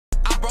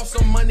brought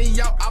some money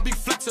out, I be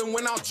flexing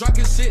when I'm drunk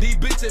and shit. These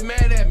bitches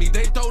mad at me,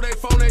 they throw their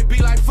phone, they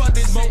be like, fuck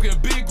this. Smoking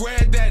big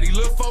granddaddy,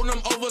 look for them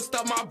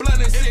overstuff my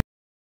blunt and shit.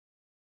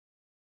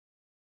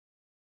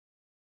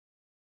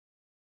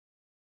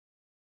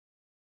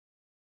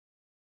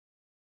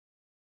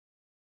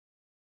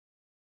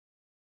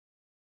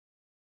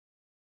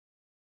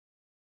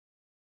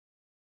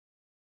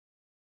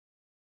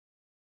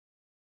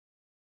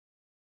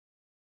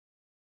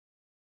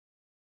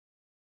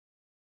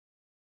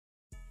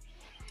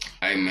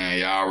 Hey man,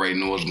 y'all already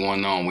know what's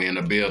going on. We in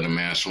the building,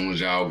 man. As soon as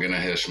y'all get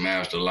in here,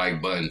 smash the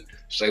like button.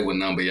 Say what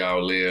number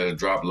y'all live,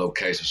 drop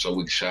location so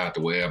we can shout out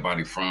to where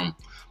everybody from.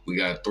 We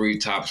got 3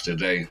 topics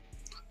today.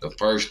 The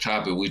first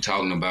topic we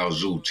talking about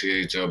Zoo,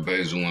 THF,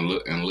 Basil,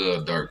 and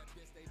Lil Durk.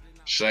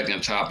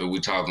 Second topic we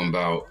talking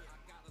about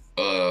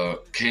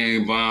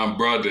King Von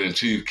Brother and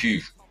Chief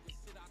Keef.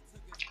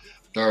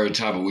 Third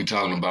topic we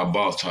talking about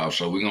Bosstop.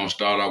 So we're gonna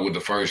start out with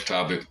the first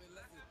topic.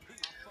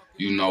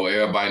 You know,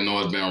 everybody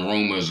knows it's been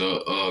rumors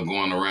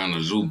going around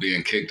the Zoo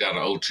being kicked out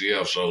of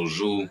OTF, so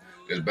Zoo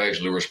is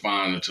basically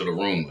responding to the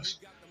rumors.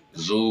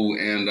 Zoo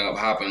ended up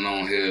hopping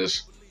on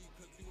his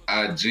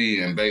IG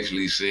and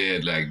basically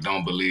said, like,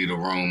 don't believe the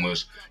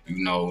rumors,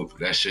 you know,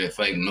 that shit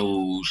fake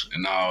news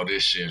and all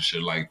this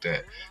shit like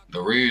that. The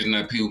reason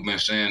that people been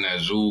saying that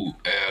Zoo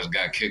ass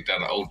got kicked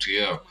out of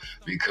OTF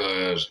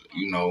because,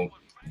 you know,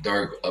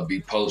 Durk be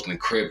posting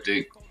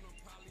cryptic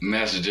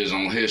messages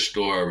on his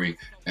story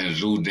and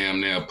Zoo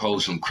damn near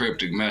post some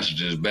cryptic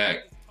messages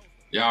back.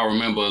 Y'all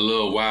remember a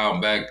little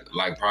while back,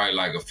 like probably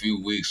like a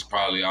few weeks,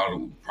 probably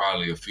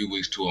a few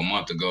weeks to a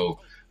month ago,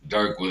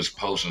 Durk was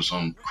posting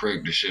some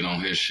cryptic shit on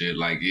his shit,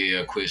 like,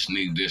 yeah, quit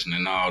sneak dissing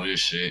and all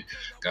this shit.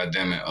 God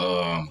damn it,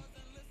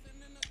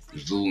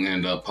 Zoo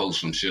ended up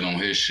posting shit on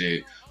his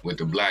shit with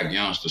the Black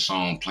Youngster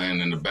song playing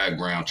in the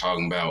background,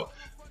 talking about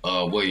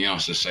what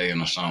Youngster say in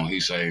the song. He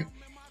say,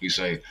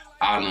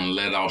 I done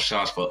let off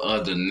shots for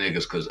other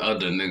niggas because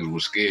other niggas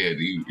was scared.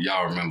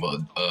 Y'all remember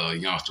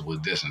Youngster was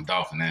dissing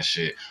Dolphin that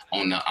shit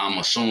on the I'm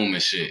Assuming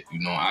shit. You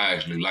know, I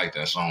actually like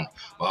that song.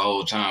 But the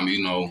whole time,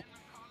 you know,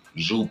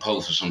 Zoo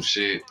posted some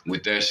shit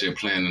with that shit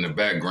playing in the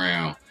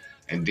background.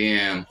 And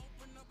then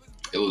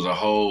it was a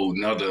whole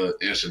nother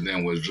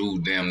incident where Zoo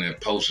damn near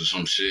posted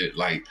some shit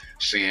like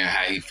saying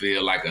how he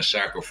feel like a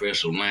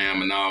sacrificial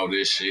lamb and all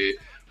this shit.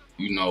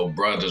 You know,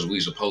 brothers, we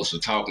supposed to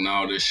talk and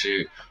all this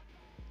shit.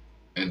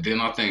 And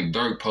then I think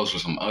Durk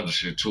posted some other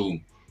shit too,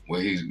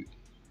 where he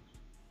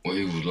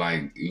was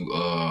like, you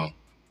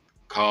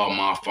call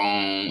my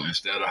phone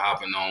instead of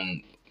hopping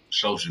on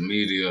social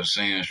media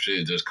saying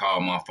shit, just call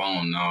my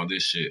phone and all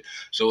this shit.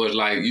 So it's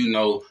like, you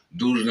know,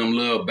 due to them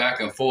little back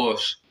and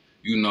forths,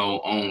 you know,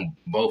 on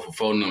both of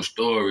them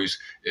stories,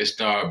 it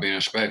started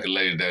being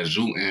speculated that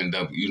Zoo ended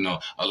up, you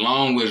know,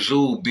 along with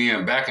Zoo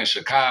being back in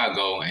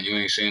Chicago and you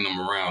ain't seen them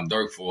around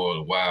Durk for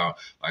a while,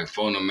 like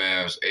for them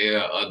ass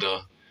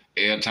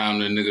every time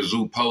the nigga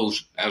Zoo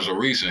post as a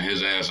Reese and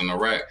his ass in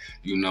Iraq,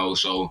 you know,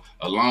 so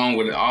along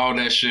with all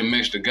that shit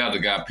mixed together,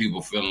 got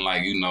people feeling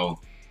like, you know,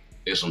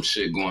 there's some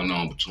shit going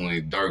on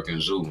between Durk and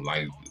Zoo,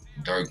 like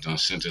Durk done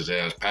sent his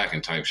ass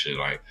packing type shit,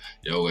 like,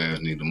 yo ass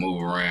need to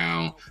move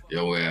around,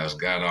 yo ass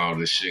got all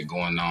this shit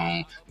going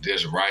on,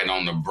 this right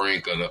on the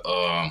brink of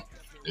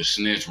the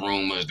snitch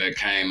rumors that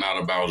came out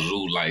about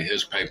Zoo, like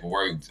his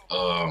paperwork,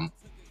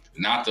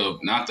 not the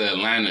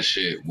Atlanta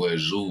shit where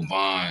Zoo,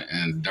 Von,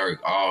 and Durk,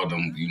 all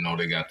them, you know,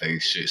 they got their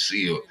shit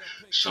sealed.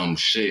 Some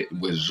shit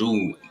with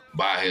Zoo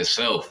by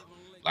himself,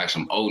 like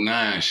some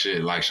 09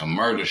 shit, like some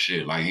murder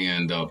shit, like he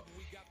ended up,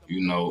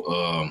 you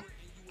know,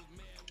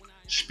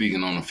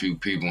 speaking on a few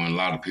people, and a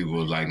lot of people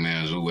was like,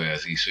 man, Zoo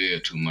ass, he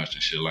said too much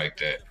and shit like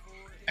that.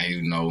 And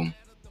you know,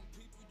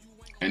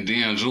 and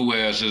then Zoo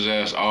ass, his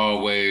ass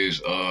always,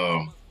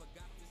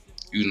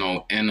 you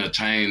know,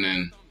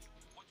 entertaining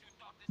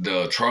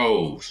the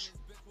trolls.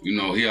 You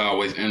know, he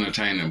always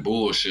entertaining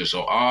bullshit.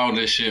 So all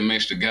this shit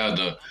mixed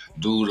together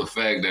due to the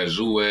fact that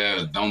Zoo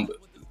ass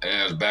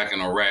back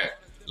in Iraq.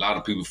 A lot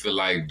of people feel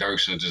like Durk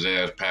sent his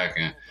ass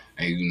packing,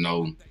 and you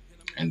know,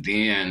 and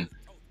then,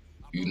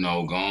 you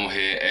know, go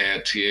ahead,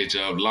 add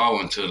THF Law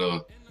into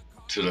the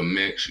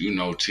mix. You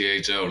know,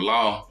 THF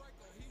Law,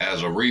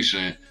 as of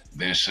recent,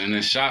 been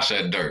sending shots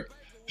at Durk.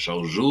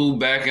 So Zoo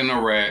back in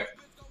Iraq,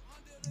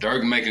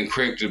 Durk making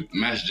cryptic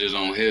messages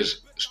on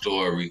his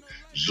story,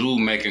 Zoo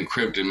making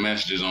cryptic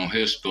messages on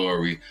his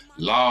story,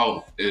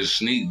 Law is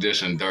sneak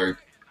dissing Durk.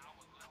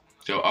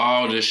 So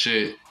all this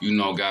shit, you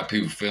know, got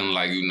people feeling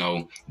like, you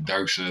know,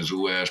 Durk sent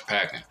Zoo ass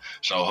packing.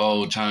 So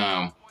whole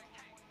time,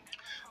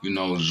 you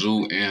know,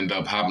 Zoo end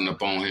up hopping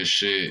up on his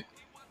shit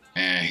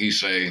and he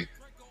say,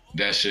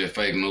 that shit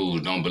fake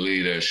news, don't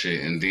believe that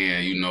shit. And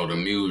then, you know, the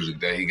music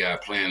that he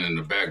got playing in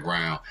the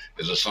background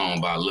is a song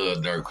by Lil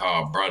Durk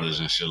called Brothers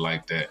and shit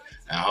like that.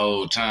 And the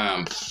whole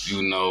time,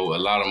 you know, a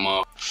lot of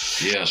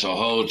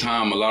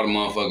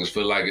motherfuckers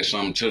feel like it's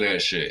something to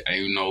that shit. And,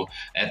 you know,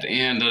 at the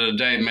end of the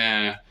day,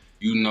 man,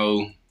 you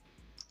know,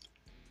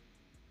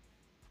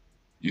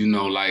 You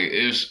know, like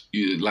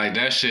like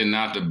that shit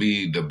not to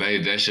be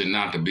debated. That shit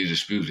not to be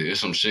disputed. It's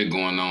some shit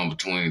going on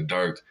between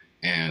Durk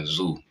and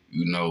Zoo.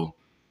 You know,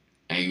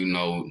 and you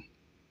know,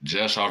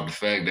 just off the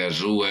fact that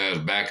Zoo ass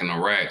back in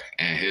Iraq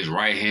and his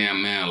right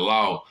hand man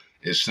Law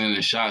is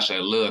sending shots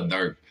at Lil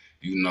Durk.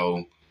 You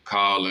know,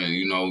 calling,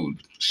 you know,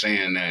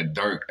 saying that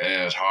Durk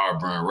ass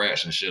harboring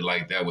rats and shit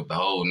like that with the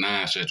whole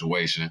 9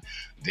 situation.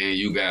 Then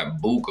you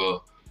got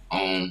Buka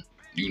on,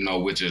 you know,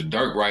 which is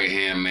Durk right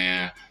hand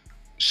man,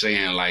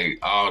 saying like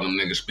all them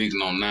niggas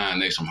speaking on 9,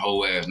 they some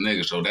hoe ass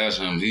niggas. So that's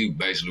him. He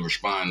basically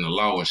responding to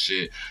Law and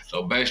shit.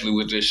 So basically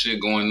with this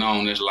shit going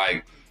on, it's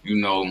like, you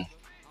know,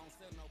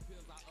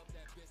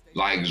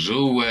 like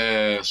Zoo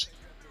ass,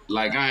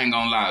 like I ain't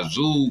gonna lie,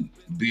 Zoo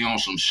be on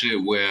some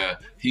shit where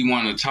he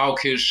wanna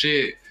talk his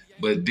shit,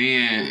 but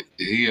then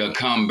he'll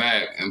come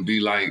back and be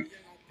like,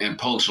 and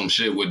post some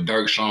shit with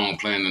Durk's song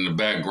playing in the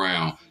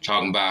background,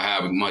 talking about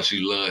how much he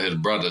love his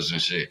brothers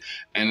and shit.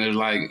 And it's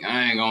like,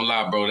 I ain't gonna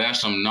lie, bro, that's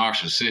some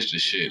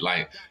narcissistic shit.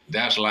 Like,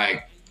 that's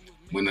like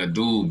when a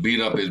dude beat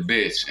up his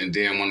bitch and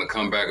then wanna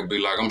come back and be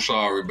like, I'm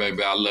sorry,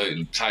 baby, I love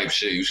you, type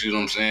shit. You see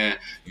what I'm saying?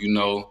 You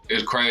know,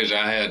 it's crazy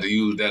I had to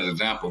use that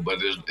example, but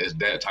it's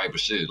that type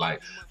of shit.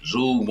 Like,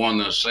 Zoo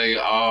wanna say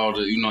all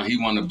the, you know, he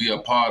wanna be a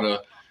part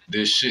of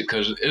this shit,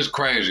 cause it's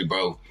crazy,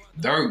 bro.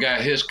 Durk got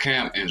his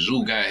camp and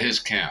Zoo got his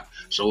camp.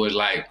 So it's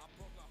like,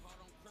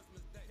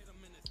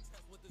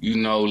 you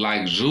know,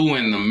 like Zoo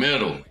in the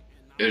middle.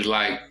 It's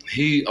like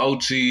he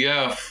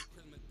OTF,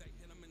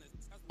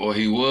 or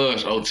he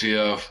was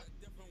OTF.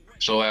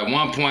 So at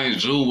one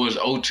point, Zoo was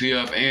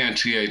OTF and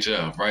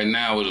THF. Right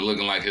now, it's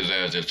looking like his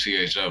ass is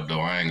THF, though.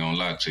 I ain't gonna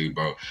lie to you,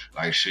 bro.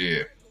 Like,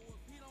 shit.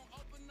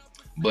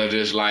 But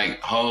it's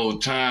like, whole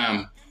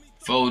time,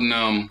 for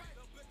them,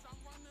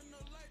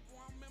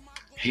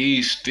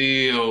 he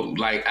still,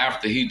 like,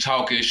 after he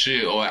talk his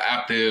shit, or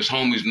after his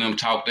homies and them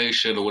talk their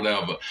shit or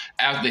whatever,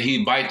 after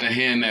he bite the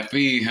hand that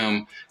feed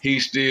him, he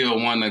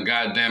still wanna,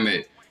 goddamn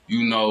it,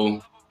 you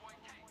know,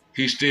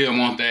 he still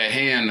want that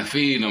hand to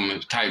feed him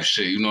type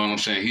shit, you know what I'm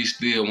saying? He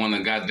still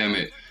wanna, goddamn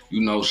it,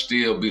 you know,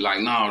 still be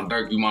like, nah,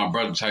 Durk, you my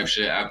brother type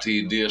shit after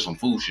he did some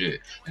fool shit.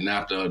 And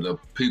after the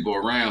people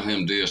around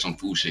him did some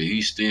fool shit,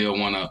 he still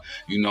wanna,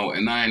 you know,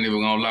 and I ain't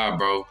even gonna lie,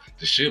 bro,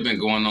 the shit been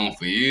going on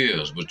for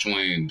years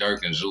between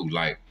Durk and Zoo.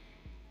 Like,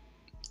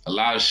 a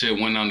lot of shit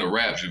went under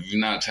wraps. If you're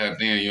not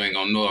tapped in, you ain't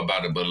gonna know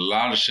about it. But a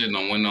lot of shit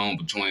done went on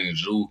between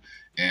Zoo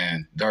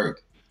and Durk.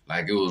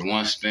 Like, it was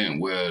one stint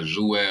where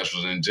Zoo ass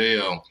was in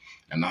jail,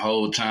 and the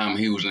whole time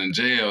he was in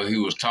jail, he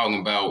was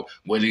talking about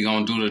what he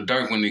gonna do to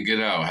Durk when he get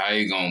out, how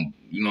he gonna,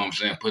 you know what I'm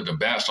saying, put the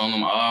bats on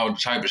him, all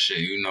type of shit,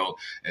 you know.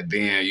 And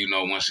then, you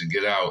know, once he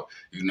get out,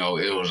 you know,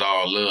 it was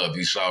all love.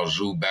 He saw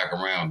Zoo back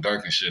around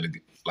Durk and shit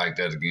like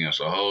that again.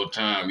 So the whole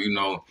time, you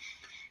know,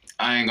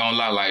 I ain't gonna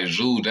lie, like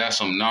Zoo, that's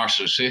some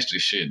narcissistic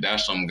shit.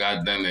 That's some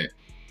goddamn it,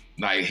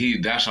 like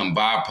that's some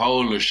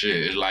bipolar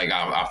shit. It's like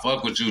I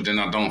fuck with you, then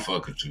I don't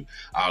fuck with you.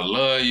 I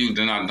love you,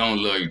 then I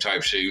don't love you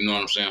type shit. You know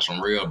what I'm saying?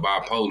 Some real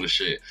bipolar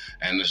shit.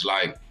 And it's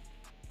like,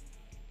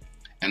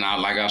 and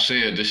like I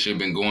said, this shit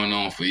been going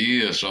on for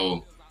years.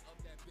 So,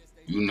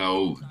 you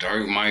know,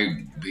 Durk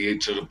might be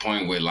to the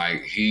point where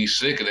like he's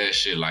sick of that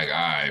shit. Like, all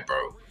right,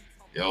 bro,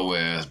 your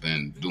ass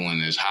been doing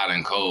this hot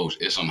and cold.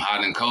 It's some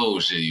hot and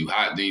cold shit. You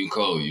hot, then you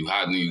cold. You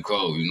hot, then you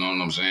cold. You know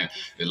what I'm saying?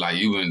 It's like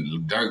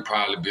Durk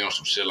probably be on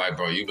some shit like,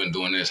 bro, you been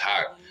doing this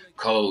hot,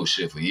 cold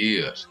shit for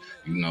years.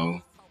 You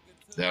know?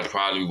 That's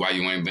probably why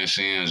you ain't been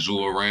seeing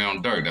Zoo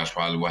around Durk. That's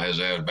probably why his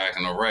ass back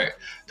in Iraq.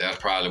 That's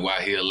probably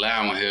why he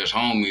allowing his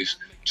homies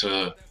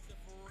to,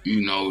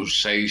 you know,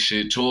 say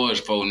shit towards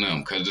for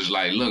them. Cause it's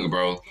like, look,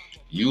 bro,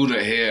 you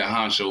the head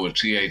honcho with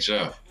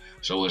THF.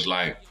 So it's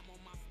like,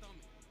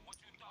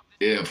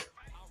 if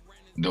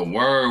the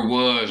word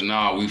was,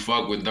 nah, we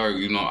fuck with Durk,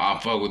 you know, I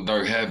fuck with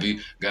Durk heavy,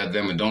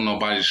 goddamn it, don't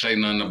nobody say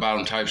nothing about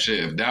him type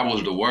shit. If that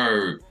was the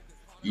word,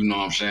 you know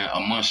what I'm saying,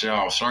 amongst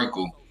y'all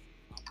circle,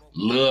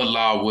 Lil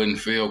Law wouldn't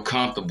feel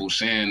comfortable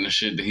saying the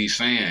shit that he's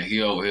saying.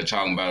 He over here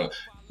talking about,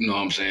 you know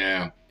what I'm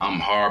saying, I'm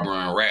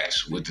harboring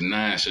rats with the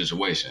 9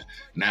 situation.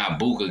 Now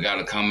Buka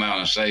gotta come out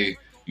and say,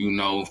 you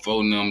know,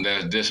 for them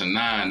that's this and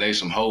 9, they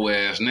some hoe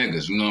ass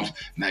niggas, you know.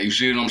 Now you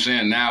see what I'm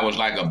saying? Now it's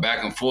like a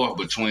back and forth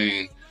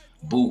between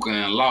Buka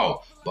and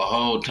Law. But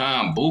whole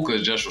time,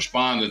 Buka just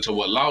responded to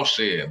what Law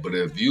said. But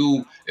if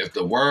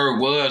the word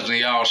was in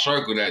y'all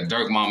circle that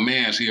Durk my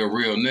mans, he a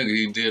real nigga,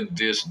 he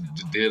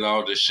did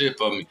all this shit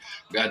for me,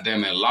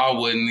 goddamn it, Law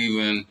wouldn't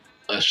even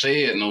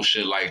said no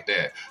shit like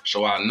that.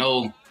 So I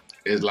know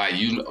it's like,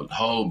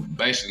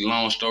 basically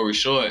long story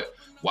short,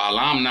 while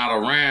I'm not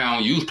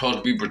around, you supposed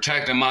to be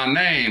protecting my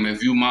name.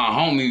 If you my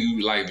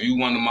homie, like if you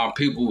one of my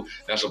people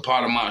that's a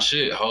part of my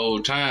shit whole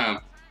time,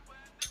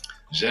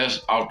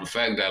 just off the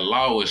fact that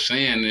Law is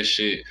saying this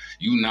shit,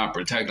 you not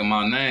protecting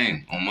my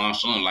name on my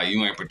son. Like,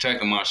 you ain't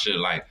protecting my shit.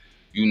 Like,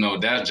 you know,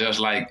 that's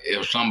just like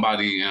if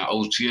somebody in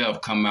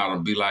OTF come out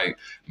and be like,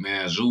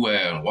 man, Zoo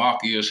ass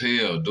walky as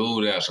hell,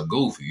 dude, that's a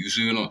goofy. You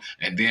see what I'm,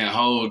 and then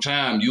whole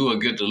time you will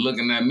get to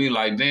looking at me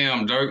like,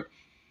 damn, Durk,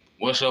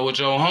 what's up with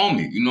your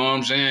homie? You know what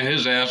I'm saying?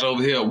 His ass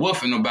over here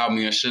woofing about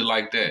me and shit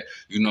like that.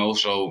 You know,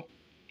 so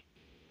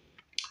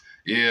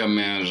yeah,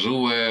 man,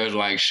 Zoo ass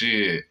like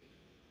shit.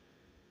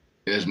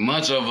 As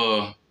much of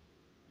a,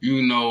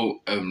 you know,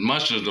 as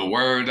much as the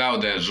word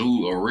out that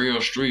Zoo a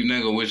real street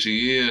nigga, which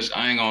he is,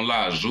 I ain't gonna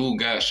lie, Zoo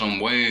got some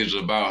ways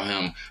about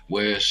him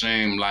where it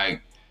seemed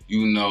like,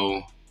 you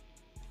know,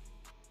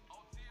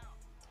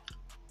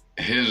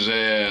 his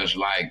ass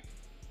like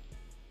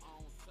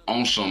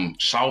on some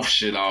soft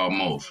shit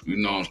almost, you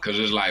know, cause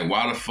it's like,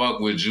 why the fuck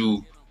would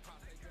you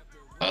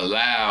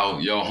allow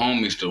your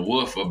homies to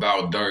woof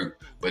about Durk,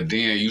 but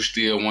then you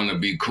still want to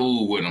be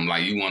cool with them?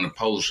 Like, you want to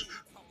post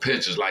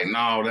pictures like,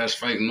 no, that's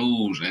fake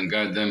news, and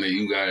goddamn it,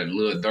 you got a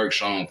little Durk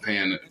song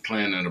playing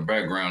in the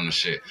background and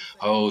shit.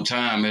 Whole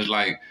time it's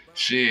like,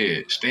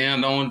 shit,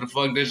 stand on what the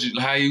fuck this is,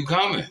 how you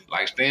coming.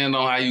 Like, stand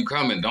on how you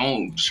coming.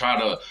 Don't try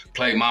to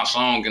play my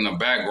song in the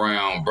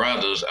background,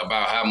 brothers,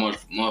 about how much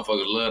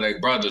motherfuckers love their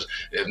brothers.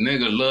 If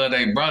niggas love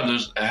their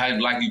brothers,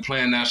 like you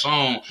playing that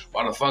song,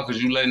 why the fuck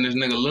is you letting this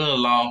nigga Lil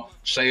Law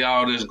say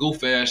all this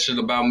goof ass shit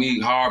about me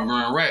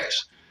harboring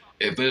rats?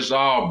 If it's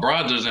all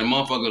brothers and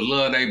motherfuckers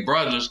love their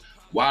brothers,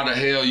 why the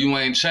hell you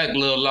ain't check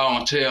Lil Law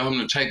and tell him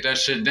to take that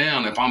shit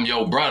down if I'm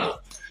your brother?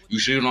 You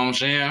see what I'm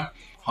saying?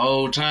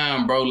 Whole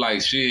time, bro,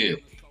 like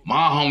shit.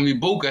 My homie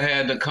Buka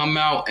had to come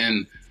out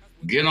and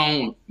get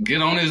on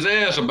his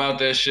ass about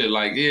that shit.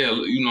 Like, yeah,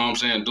 you know what I'm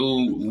saying,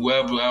 dude,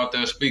 whoever out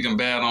there speaking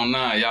bad on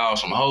 9, y'all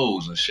some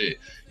hoes and shit,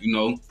 you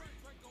know?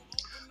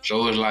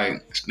 So it's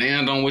like,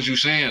 stand on what you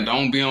saying.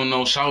 Don't be on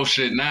no soft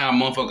shit now.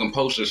 Motherfucking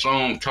post a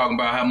song talking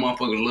about how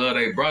motherfuckers love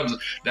their brothers.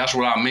 That's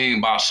what I mean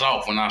by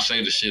soft when I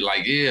say the shit.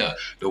 Like, yeah,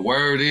 the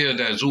word is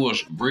that Zoo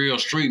is real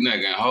street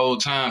nigga, and the whole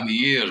time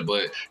he is,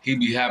 but he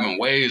be having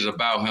ways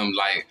about him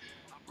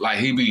like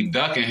he be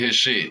ducking his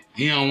shit.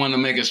 He don't want to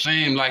make it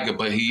seem like it,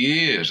 but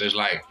he is. It's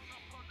like,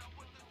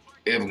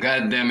 if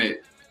goddamn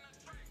it,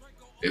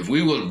 if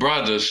we was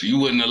brothers, you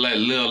wouldn't have let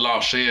Lil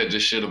Law say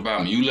this shit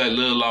about me. You let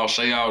Lil Law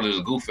say all this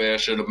goof ass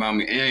shit about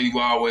me, and you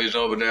always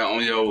over there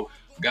on your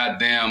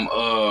goddamn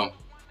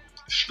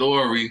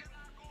story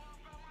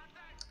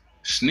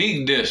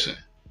sneak dissing.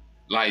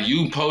 Like,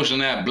 you posting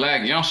that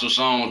Black Youngster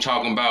song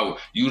talking about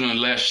you done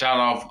let shout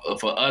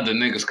off for other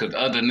niggas because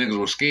other niggas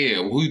were scared.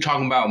 Who you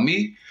talking about,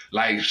 me?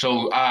 Like,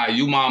 so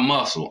you my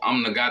muscle.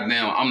 I'm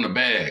the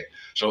bag.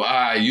 So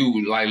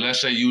you, like,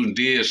 let's say you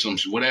did some,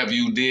 whatever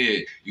you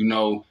did, you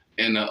know,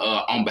 and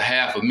on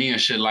behalf of me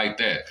and shit like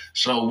that.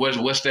 So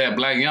what's that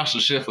Black Youngster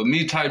shit for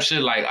me type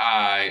shit?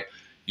 Like,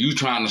 you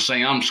trying to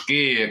say I'm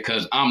scared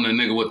because I'm the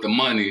nigga with the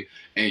money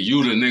and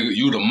you the nigga,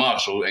 you the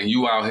muscle, and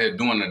you out here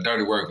doing the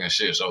dirty work and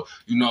shit. So,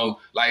 you know,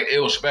 like, it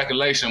was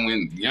speculation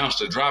when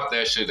Youngster dropped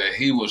that shit that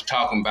he was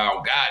talking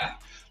about Gotti.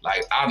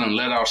 Like, I done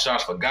let out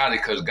shots for Gotti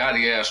because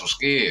Gotti ass was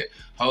scared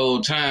whole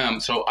time.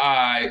 So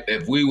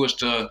if we was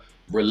to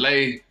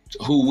relay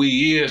who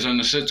we is in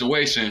the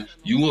situation,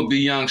 you would be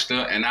Youngster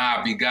and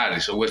I'd be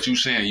Gotti. So what you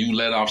saying, you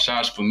let off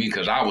shots for me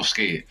because I was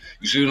scared.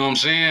 You see what I'm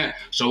saying?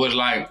 So it's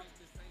like,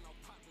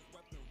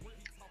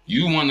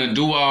 you want to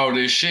do all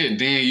this shit,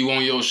 then you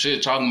on your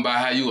shit talking about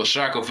how you a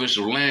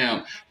sacrificial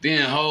lamb.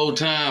 Then whole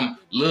time,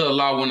 Lil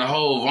Law, when the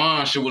whole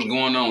Vaughn shit was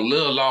going on,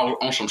 Lil Law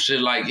on some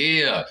shit like,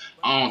 yeah,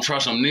 I don't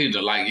trust him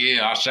neither. Like,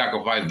 yeah, I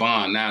sacrificed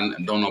Vaughn, now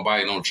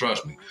nobody don't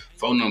trust me.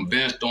 Phone them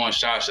bench throwing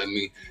shots at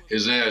me,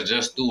 his ass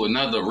just threw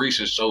another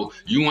Reese. So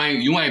you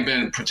ain't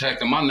been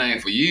protecting my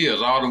name for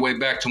years, all the way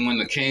back to when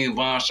the King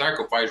Von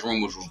sacrifice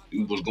room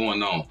was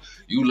going on.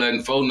 You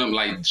letting phone them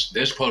like,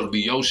 that's supposed to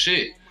be your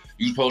shit.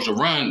 You supposed to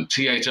run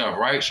THF,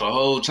 right? So the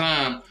whole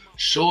time,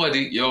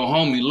 Shorty, your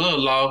homie Lil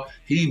Law,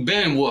 he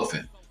been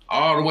woofing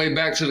all the way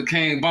back to the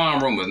King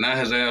Von rumors. Now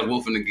his ass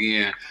woofing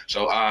again.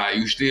 So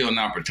you still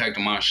not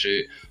protecting my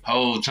shit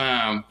whole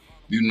time,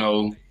 you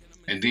know.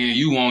 And then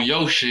you on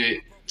your shit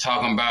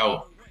talking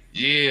about,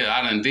 yeah,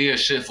 I done did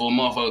shit for a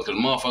motherfucker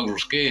because motherfuckers were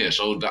scared.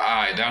 So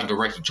that's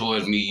directed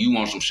towards me. You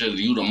want some shit,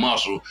 you the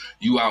muscle.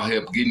 You out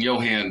here getting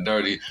your hand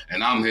dirty,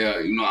 and I'm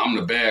here, you know, I'm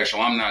the bag, so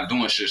I'm not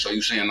doing shit. So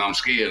you saying I'm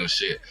scared and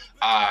shit.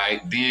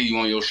 Then you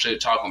on your shit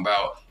talking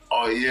about,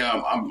 oh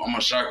yeah, I'm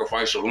a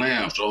sacrificial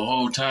lamb. So the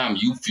whole time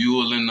you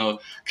fueling the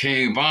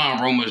King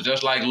Von rumors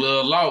just like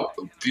Lil Law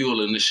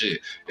fueling the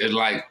shit. It's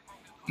like,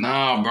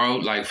 nah, bro,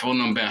 like, phone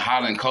them been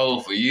hot and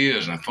cold for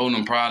years, and phone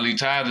them probably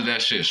tired of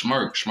that shit.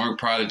 Smirk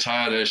probably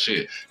tired of that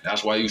shit.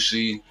 That's why you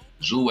see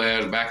Zoo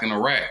ass back in the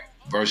rack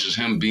versus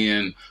him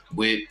being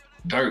with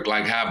Durk,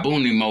 like how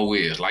Booney Mo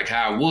is, like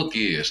how Wook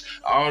is.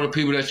 All the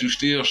people that you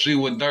still see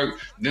with Durk,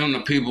 them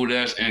the people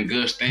that's in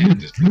good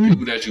standards. The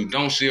people that you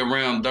don't see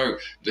around Durk,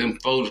 them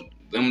folks,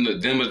 them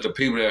is the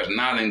people that's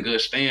not in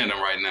good standing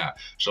right now.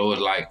 So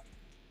it's like,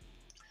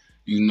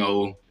 you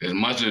know, as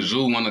much as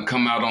Zoo want to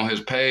come out on his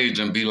page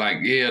and be like,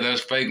 yeah,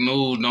 that's fake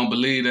news, don't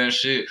believe that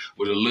shit,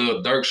 with a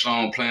little Durk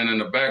song playing in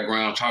the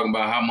background talking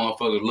about how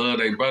motherfuckers love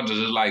their brothers,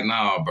 it's like,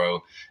 nah,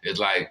 bro. It's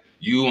like,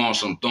 you on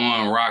some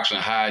throwing rocks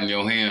and hiding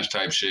your hands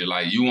type shit.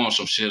 Like, you on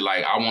some shit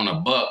like, I want to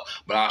buck,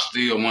 but I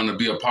still want to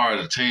be a part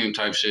of the team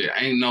type shit.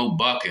 Ain't no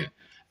bucking.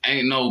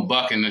 ain't no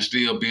bucking and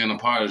still being a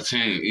part of the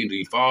team. Either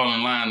you fall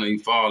in line or you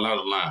fall out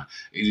of line.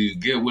 Either you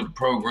get with the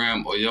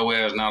program or your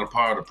ass not a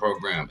part of the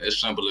program. It's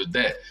simple as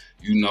that.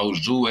 You know,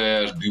 Zoo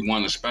ass be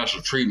wanting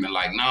special treatment.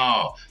 Like,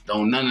 no,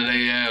 don't none of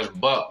they ass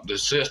buck the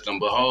system.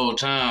 But whole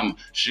time,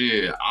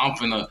 shit, I'm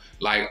finna,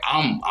 like,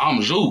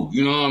 I'm Zoo.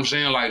 You know what I'm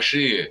saying? Like,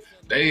 shit,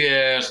 they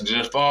ass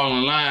just fall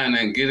in line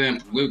and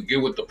get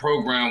with the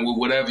program with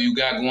whatever you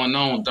got going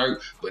on,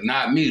 Durk. But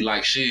not me.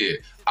 Like, shit,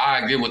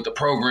 I get with the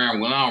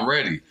program when I'm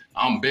ready.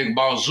 I'm Big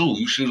Boss Zoo.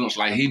 You see, it's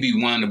like he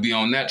be wanting to be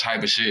on that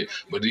type of shit,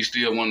 but he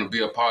still want to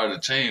be a part of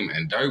the team.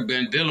 And Durk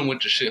been dealing with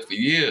the shit for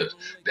years.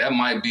 That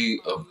might be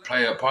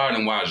play a part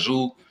in why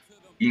Zoo,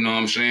 you know what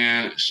I'm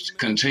saying,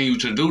 continue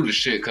to do the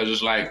shit. Cause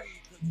it's like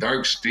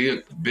Durk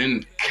still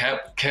been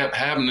kept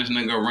having this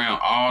nigga around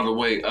all the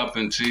way up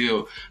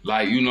until,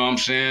 like, you know what I'm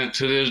saying,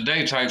 to this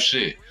day type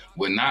shit.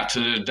 Well, not to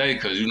this day,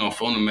 cause you know,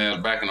 phone the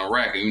man's back in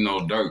Iraq, and you know,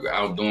 Durk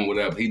out doing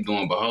whatever he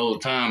doing. But whole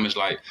time it's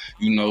like,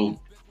 you know,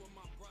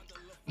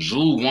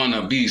 Zoo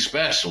wanna be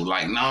special.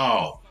 Like,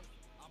 no,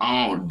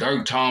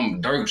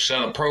 Durk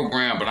set a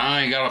program, but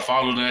I ain't gotta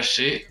follow that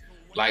shit.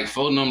 Like,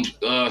 for them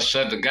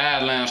set the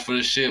guidelines for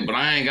this shit, but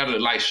I ain't gotta,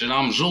 like, shit,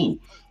 I'm Zoo.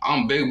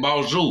 I'm Big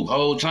Boss Zoo.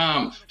 Whole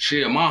time,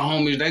 shit, my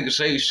homies, they can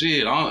say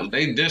shit.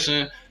 They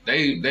dissing,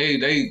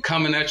 they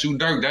coming at you,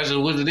 Durk. That's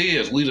just what it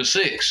is. We the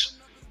 6.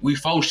 We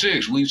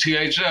 4-6. We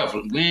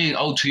THF. We ain't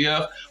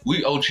OTF.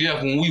 We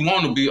OTF when we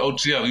want to be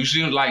OTF. You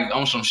see, like,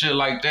 on some shit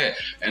like that.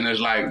 And it's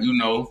like, you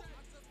know,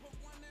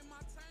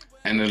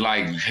 and it's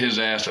like his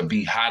ass will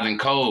be hot and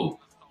cold.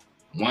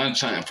 One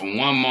time, from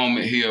one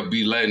moment, he'll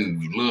be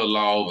letting Lil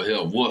Law over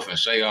here woof and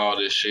say all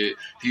this shit.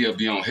 He'll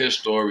be on his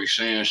story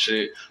saying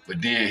shit,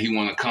 but then he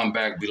want to come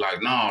back and be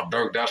like, no,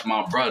 Durk, that's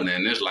my brother.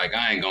 And it's like,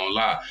 I ain't gonna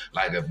lie.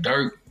 Like, if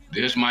Durk,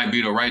 this might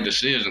be the right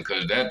decision,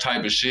 because that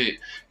type of shit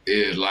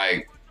is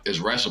like, it's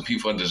recipe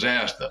for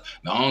disaster.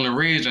 The only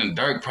reason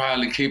Durk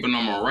probably keeping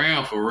them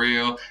around for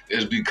real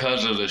is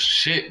because of the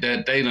shit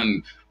that they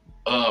done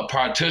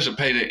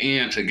participated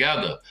in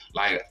together.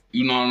 Like,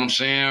 you know what I'm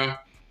saying?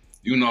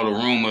 You know the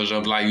rumors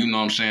of, like, you know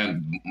what I'm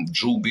saying,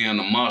 Zoo being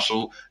the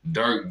muscle,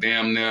 Durk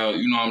damn near,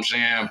 you know what I'm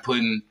saying,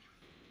 putting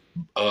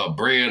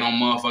bread on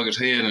motherfuckers'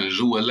 head, and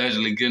Zoo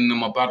allegedly getting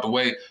them up out the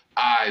way.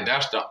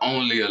 That's the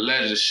only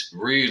alleged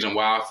reason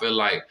why I feel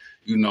like,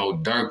 you know,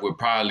 Durk would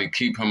probably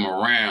keep him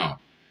around,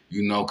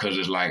 you know, because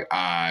it's like,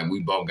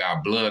 we both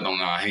got blood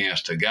on our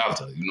hands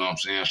together, you know what I'm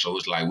saying? So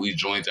it's like we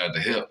joints at the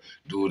hip,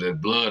 do the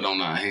blood on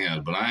our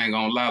hands. But I ain't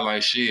gonna lie,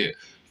 like, shit,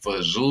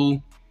 for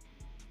Zoo,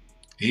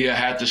 he'll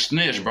have to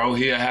snitch, bro.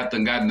 He'll have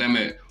to, goddamn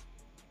it.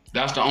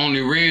 That's the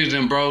only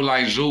reason, bro.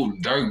 Like, Zoo,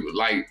 Durk,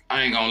 like,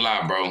 I ain't gonna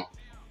lie, bro.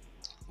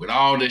 With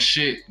all this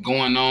shit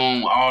going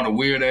on, all the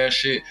weird ass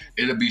shit,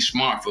 it'll be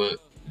smart for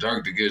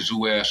Durk to get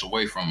Zoo ass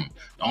away from him.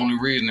 The only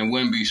reason it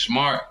wouldn't be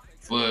smart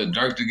for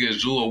Durk to get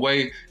Zoo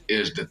away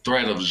is the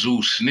threat of Zoo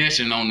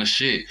snitching on the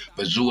shit,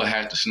 but Zoo will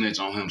have to snitch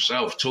on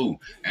himself too.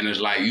 And it's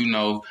like, you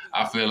know,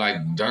 I feel like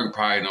Durk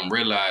probably don't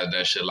realize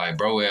that shit. Like,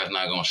 bro ass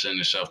not gonna send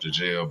himself to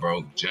jail,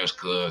 bro, just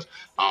cause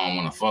I don't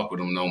wanna fuck with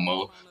him no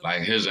more.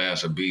 Like, his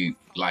ass would be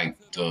like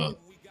the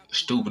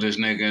stupidest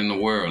nigga in the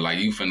world. Like,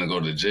 you finna go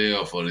to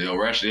jail for the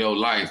rest of your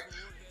life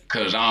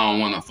cause I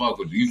don't wanna fuck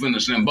with you. You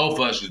finna send both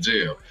of us to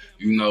jail.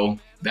 You know,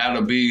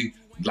 that'll be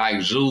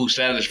like Zoo's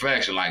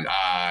satisfaction. Like,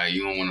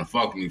 you don't want to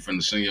fuck with me,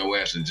 finna send your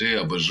ass to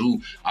jail. But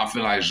Zoo, I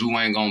feel like Zoo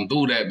ain't gonna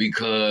do that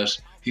because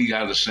he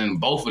got to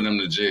send both of them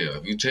to jail.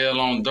 If you tell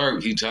on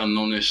Durk, he telling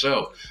on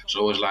himself.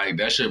 So it's like,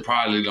 that shit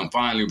probably done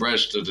finally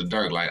registered to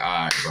Durk. Like,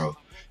 all right, bro,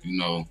 you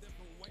know,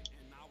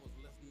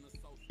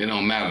 it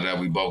don't matter that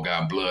we both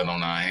got blood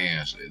on our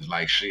hands. It's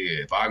like, shit,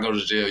 if I go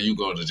to jail, you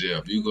go to jail.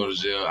 If you go to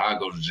jail, I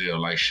go to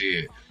jail. Like,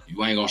 shit,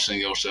 you ain't gonna send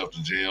yourself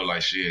to jail.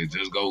 Like, shit,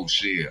 just go,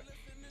 shit.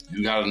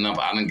 You got enough,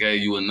 I done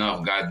gave you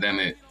enough,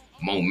 goddammit,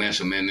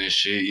 momentum in this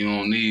shit. You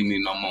don't need me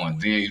no more.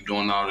 And then you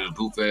doing all this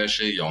goof ass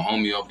shit. Your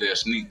homie up there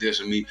sneak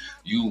dissing me.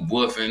 You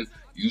woofing.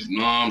 You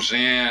know what I'm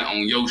saying?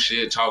 On your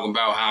shit, talking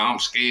about how I'm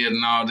scared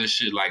and all this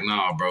shit. Like,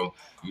 nah, bro.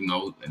 You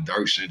know,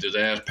 Durk sent his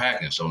ass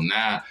packing. So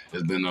now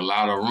there's been a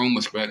lot of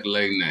rumors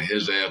speculating that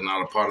his ass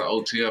not a part of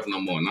OTF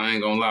no more. And I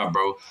ain't gonna lie,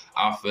 bro.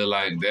 I feel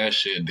like that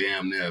shit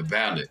damn near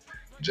valid.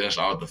 Just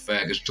off the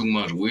fact it's too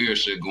much weird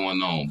shit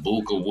going on.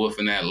 Booker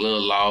woofing at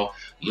Lil Law.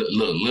 Look,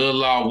 Lil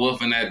Law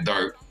woofing at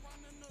Durk.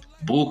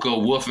 Booker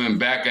woofing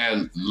back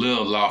at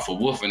Lil Law for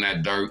woofing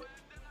at Durk.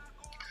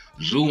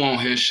 Zoo on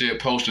his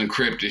shit posting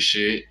cryptic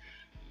shit.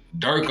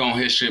 Durk on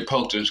his shit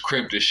posting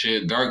cryptic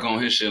shit. Durk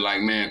on his shit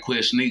like, man,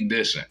 quit sneak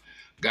dissing.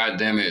 God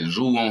damn it,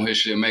 Zoo on his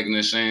shit making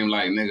it seem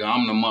like, nigga,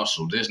 I'm the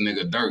muscle. This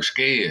nigga Durk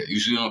scared. You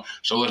see what?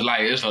 So it's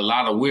like, it's a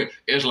lot of weird,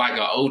 it's like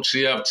a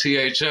OTF,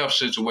 THF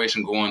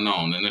situation going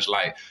on. And it's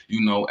like,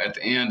 you know, at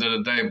the end of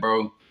the day,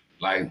 bro,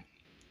 like,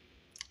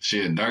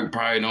 shit, Durk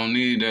probably don't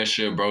need that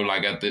shit, bro.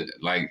 Like,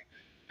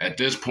 at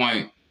this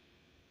point,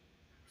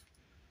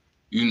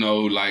 you know,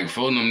 like,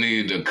 for them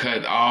need to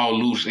cut all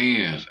loose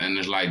ends. And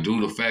it's like,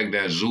 due to the fact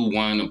that Zoo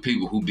one of the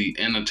people who be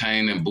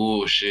entertaining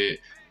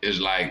bullshit,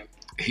 is like,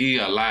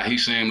 he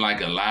seemed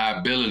like a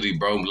liability,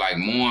 bro. Like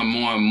more and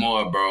more and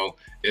more, bro.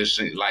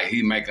 It's like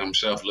he making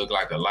himself look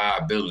like a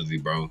liability,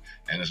 bro.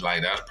 And it's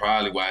like that's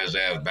probably why his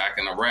ass back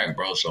in Iraq,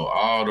 bro. So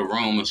all the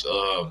rumors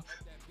of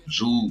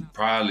Zoo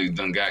probably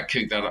done got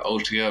kicked out of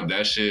OTF,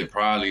 that shit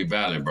probably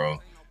valid, bro.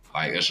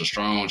 Like it's a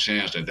strong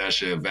chance that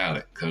shit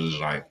valid. Cause it's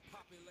like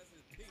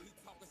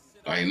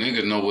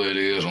niggas know what it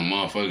is when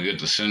motherfuckers get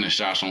to sending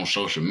shots on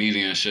social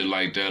media and shit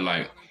like that.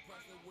 Like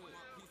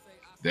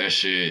that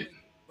shit.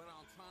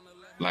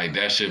 Like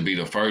that should be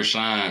the first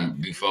sign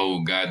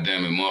before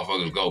goddamn it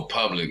motherfuckers go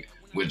public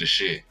with the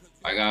shit.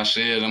 Like I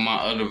said in my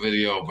other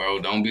video, bro,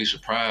 don't be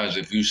surprised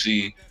if you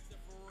see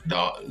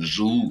the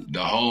Zoo,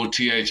 the whole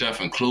THF,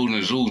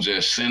 including Zoo,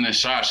 just sending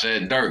shots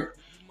at Durk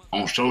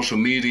on social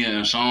media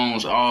and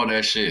songs, all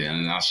that shit.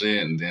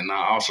 And then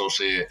I also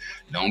said,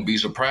 don't be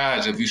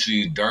surprised if you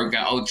see Durk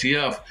and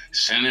OTF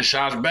sending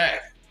shots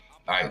back.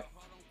 Like,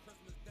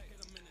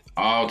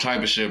 all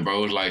type of shit,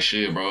 bro. It's like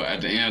shit, bro.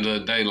 At the end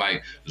of the day,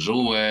 like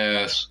Zoo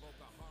ass,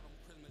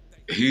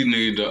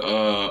 he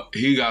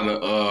got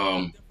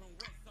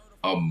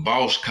a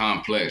boss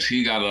complex.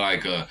 He got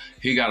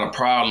a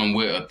problem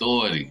with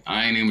authority.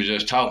 I ain't even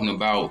just talking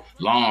about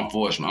law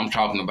enforcement. I'm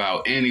talking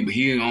about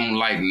he don't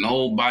like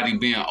nobody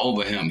being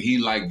over him. He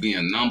like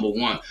being number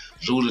one.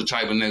 Zoo the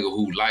type of nigga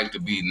who like to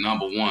be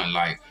number one,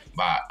 like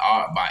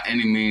by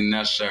any means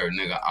necessary,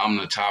 nigga. I'm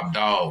the top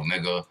dog,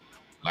 nigga.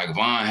 Like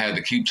Von had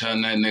to keep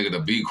telling that nigga to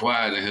be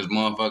quiet in his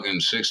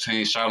motherfucking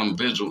 16 shot him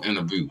vigil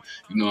interview.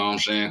 You know what I'm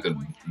saying? Cause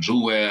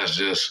Zoo ass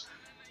just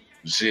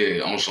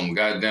shit on some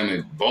goddamn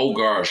it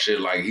Bogart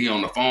shit. Like he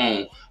on the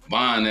phone,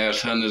 Von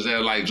ass telling his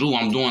ass like, Zoo,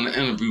 I'm doing the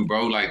interview,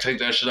 bro. Like take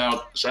that shit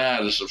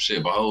outside or some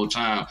shit. But the whole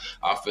time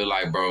I feel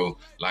like, bro,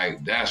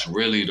 like that's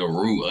really the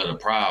root of the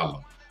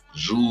problem.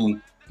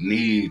 Zoo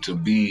need to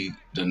be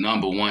the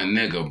number one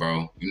nigga,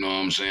 bro. You know what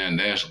I'm saying?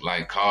 That's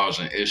like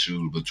causing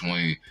issues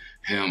between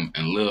him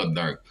and Lil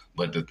Durk.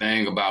 But the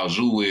thing about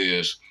Zoo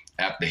is,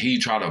 after he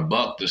try to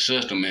buck the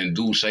system and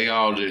say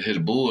all his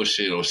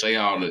bullshit or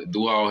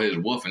do all his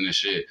woofing and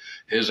shit,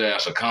 his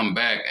ass will come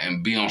back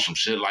and be on some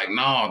shit like,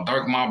 nah,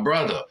 Durk my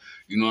brother.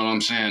 You know what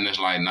I'm saying? It's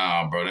like,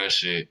 nah, bro, that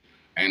shit,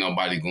 ain't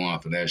nobody going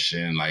for that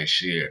shit. And like,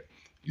 shit,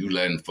 you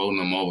letting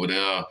them over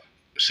there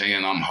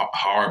saying I'm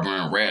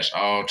harboring rats,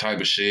 all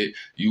type of shit.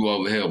 You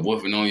over here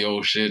woofing on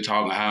your shit,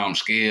 talking how I'm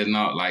scared.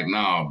 Not like,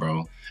 nah,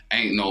 bro.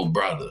 Ain't no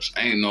brothers.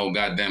 Ain't no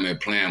goddamn it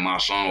playing my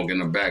song in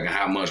the back and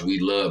how much we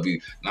love you.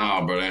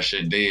 Nah, bro, that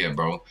shit dead,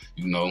 bro.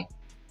 You know?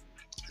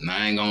 And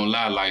I ain't gonna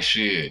lie, like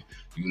shit.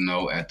 You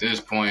know, at this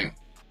point,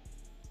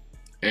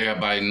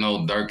 everybody know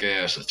Durk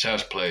ass a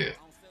chess player.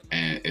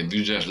 And if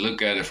you just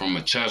look at it from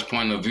a chess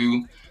point of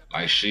view,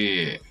 like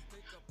shit,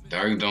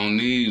 Durk don't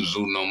need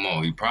Zoo no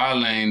more. He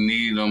probably ain't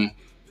need him.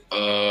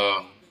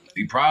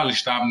 He probably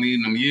stopped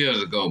needing them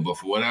years ago, but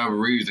for whatever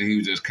reason,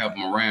 he just kept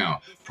them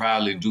around.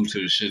 Probably due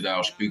to the shit that I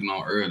was speaking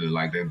on earlier,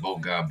 like they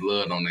both got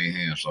blood on their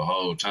hands. So the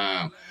whole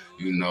time,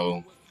 you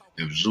know,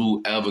 if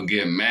Zoo ever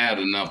get mad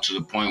enough to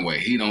the point where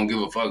he don't give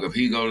a fuck if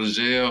he go to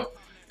jail,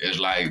 it's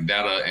like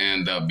that'll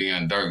end up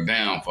being Durk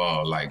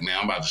downfall. Like, man,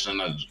 I'm about to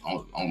send us,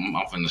 I'm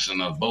finna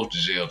send us both to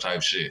jail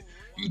type shit,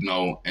 you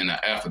know, in an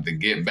effort to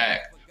get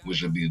back,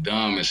 which would be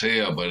dumb as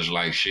hell, but it's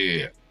like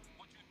shit.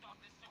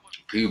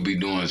 People be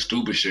doing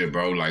stupid shit,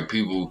 bro. Like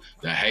people,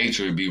 the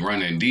hatred be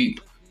running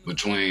deep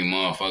between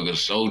motherfuckers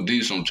so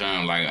deep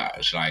sometimes. Like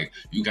it's like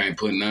you can't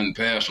put nothing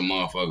past a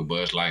motherfucker.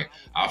 But it's like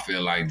I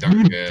feel like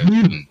Durk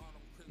has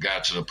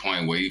got to the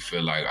point where he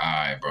feel like, all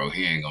right, bro,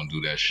 he ain't gonna do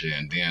that shit.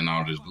 And then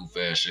all this goof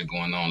ass shit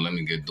going on, let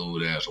me get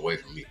dude ass away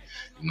from me.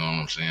 You know what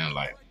I'm saying?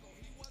 Like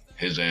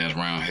his ass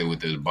around here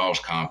with this boss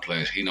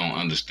complex, he don't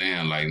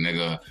understand. Like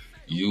nigga,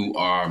 you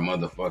are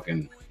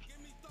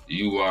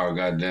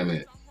goddamn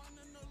it.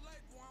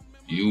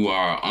 You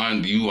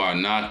are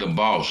not the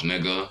boss,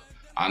 nigga.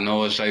 I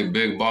know it say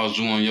big boss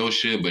doing your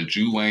shit, but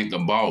you ain't the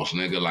boss,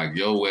 nigga. Like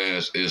your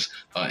ass is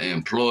an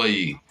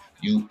employee.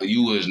 You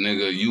is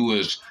nigga. You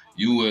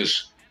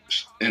is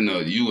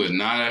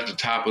not at the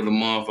top of the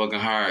motherfucking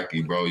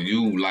hierarchy, bro.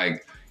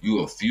 You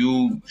a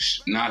few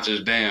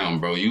notches down,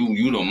 bro.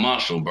 You the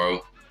muscle, bro.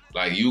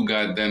 Like you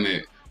goddamn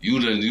it. You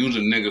the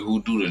nigga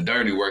who do the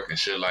dirty work and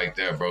shit like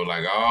that, bro.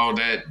 Like all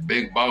that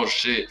big boss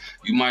shit,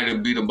 you might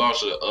be the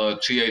boss of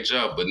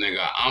THF, but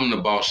nigga, I'm the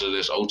boss of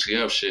this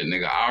OTF shit,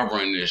 nigga. I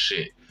run this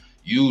shit.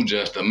 You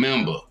just a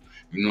member.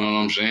 You know what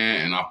I'm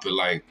saying? And I feel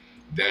like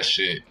that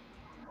shit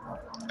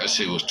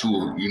was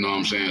too, you know what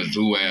I'm saying?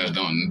 Zoo ass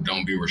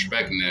don't be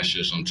respecting that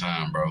shit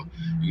sometime, bro.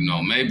 You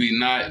know, maybe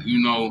not,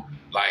 you know,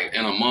 like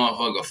in a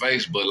motherfucker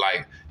face, but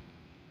like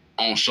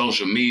on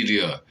social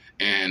media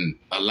and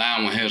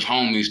allowing his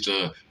homies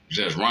to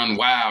just run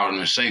wild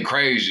and say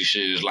crazy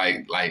shit is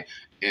like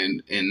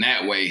in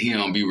that way he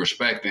don't be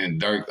respecting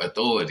Durk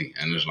authority.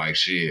 And it's like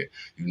shit,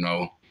 you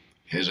know,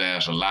 his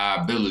ass a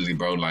liability,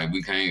 bro. Like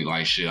we can't,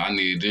 like shit, I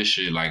need this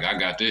shit. Like I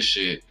got this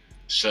shit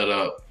set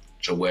up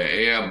to where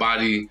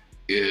everybody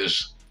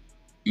is,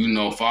 you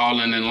know,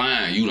 falling in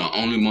line. You the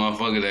only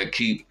motherfucker that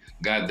keep,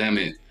 goddamn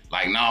it,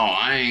 Like, no,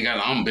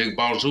 I'm big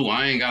boss too.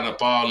 I ain't gotta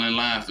fall in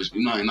line for,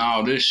 and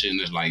all this shit. And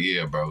it's like,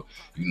 yeah, bro,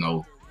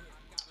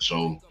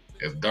 So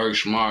if Durk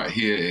smart,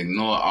 he'll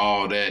ignore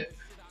all that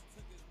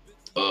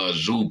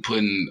Zoo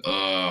putting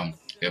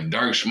if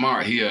Durk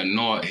smart,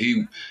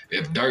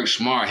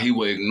 he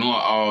will ignore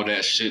all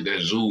that shit that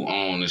Zoo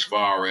on as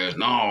far as,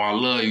 no, I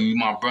love you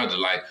my brother.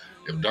 Like,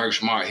 if Durk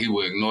smart, he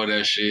will ignore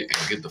that shit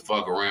and get the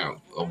fuck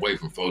away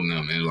from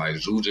them. And like,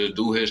 Zoo just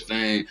do his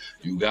thing.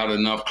 You got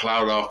enough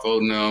clout off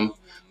them.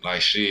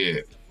 Like,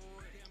 shit,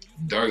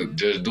 Durk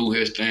just do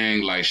his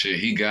thing. Like, shit,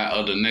 he got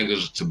other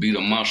niggas to be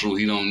the muscle.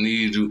 He don't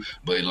need you.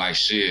 But like,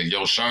 shit,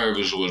 your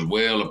service was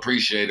well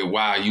appreciated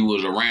while you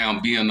was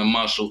around being the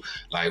muscle.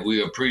 Like,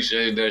 we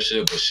appreciate that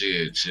shit. But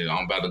shit,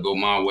 I'm about to go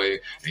my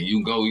way, and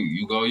you go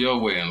your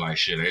way. And like,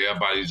 shit,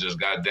 everybody just,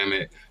 goddamn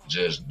it,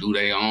 just do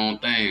their own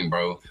thing,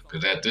 bro.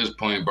 Cause at this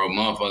point, bro,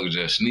 motherfuckers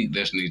just sneak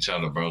dissing each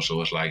other, bro. So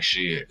it's like,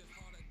 shit.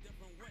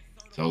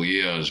 So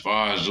yeah, as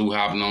far as Zoo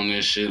hopping on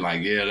this shit,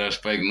 like, yeah, that's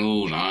fake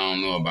news. I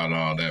don't know about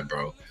all that,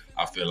 bro.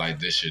 I feel like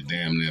this shit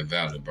damn near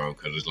valid, bro,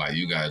 because it's like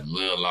you got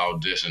Lil Law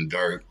dissing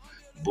Durk,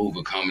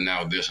 Booga coming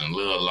out dissing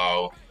Lil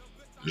Law,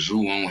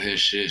 Zoo on his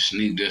shit,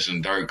 sneak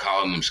dissing Durk,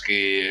 calling them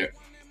scared,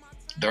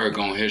 Durk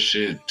on his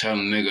shit,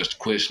 telling niggas to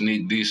quit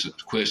sneak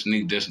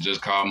dissing,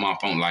 just call my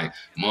phone. Like,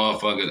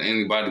 motherfuckers,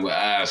 anybody with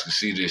eyes can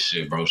see this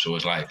shit, bro. So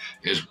it's like,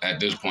 at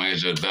this point,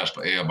 it's just best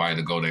for everybody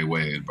to go their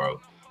ways,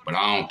 bro. But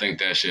I don't think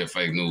that shit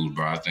fake news,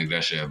 bro. I think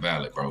that shit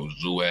valid, bro.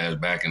 Zoo ass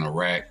back in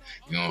Iraq.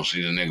 You don't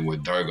see the nigga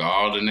with Durk.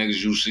 All the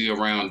niggas you see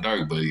around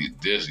Durk, but you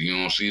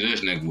don't see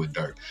this nigga with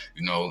Durk,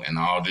 and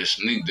all this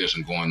sneak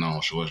dissing going on.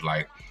 So it's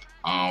like,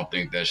 I don't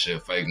think that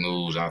shit fake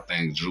news. I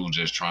think Zoo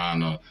just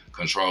trying to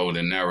control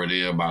the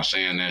narrative by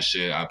saying that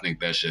shit. I think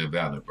that shit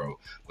valid, bro.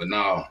 But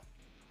now,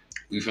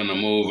 we finna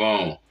move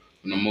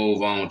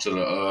on.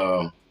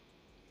 To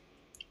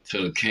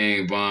the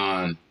King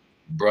Von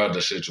brother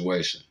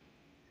situation.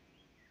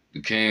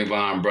 The King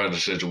Von brother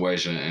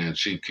situation and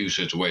Chief Q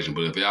situation.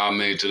 But if y'all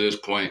made to this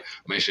point,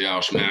 make sure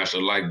y'all smash the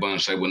like button,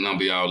 say what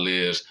number y'all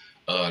is,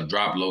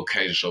 drop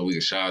location so we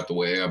can shout out to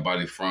where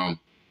everybody from.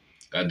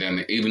 Goddamn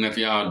it. Even if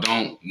y'all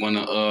don't want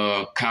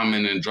to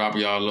comment and drop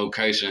y'all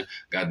location,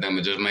 goddamn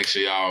it, just make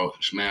sure y'all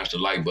smash the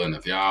like button.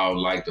 If y'all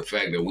like the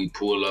fact that we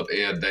pull up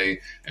every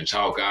day and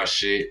talk our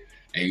shit,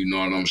 and you know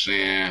what I'm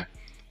saying,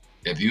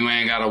 if you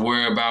ain't got to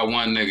worry about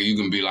one nigga, you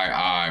can be like, all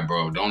right,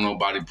 bro, don't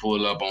nobody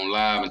pull up on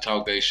live and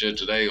talk their shit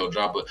today or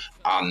drop it.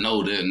 I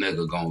know this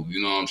nigga gon',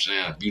 you know what I'm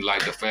saying? If you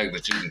like the fact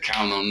that you can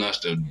count on us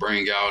to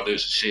bring y'all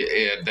this shit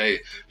every day,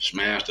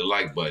 smash the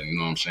like button, you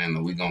know what I'm saying?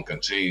 And we gonna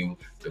continue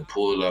to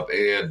pull up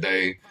every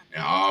day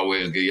and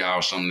always give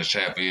y'all something to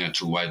tap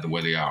into,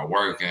 whether y'all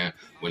working,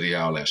 whether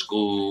y'all at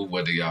school,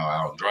 whether y'all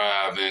out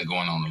driving,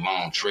 going on a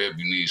long trip,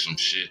 you need some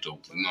shit to,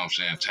 you know what I'm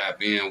saying,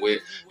 tap in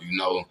with. If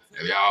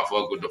y'all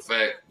fuck with the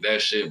fact,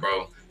 that shit,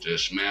 bro,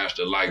 just smash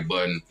the like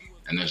button,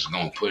 and this is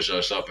gonna push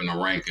us up in the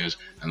rankings,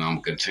 and I'm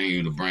gonna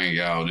continue to bring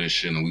y'all this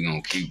shit, and we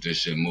gonna keep this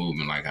shit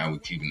moving like how we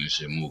keeping this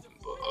shit moving.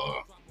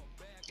 But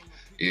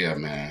yeah,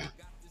 man,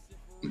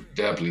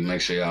 definitely make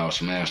sure y'all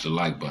smash the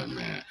like button,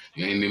 man.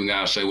 You ain't even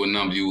gotta say what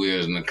number you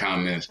is in the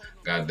comments,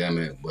 goddamn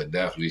it, but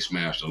definitely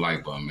smash the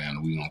like button, man,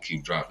 and we gonna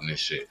keep dropping this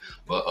shit.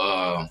 But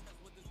a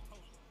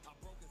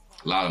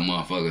lot of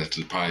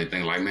motherfuckers probably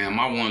think like, man,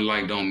 my one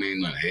like don't mean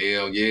nothing.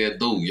 Hell yeah, it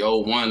do. Yo,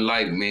 one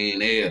like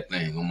mean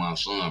everything on my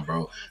son,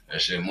 bro.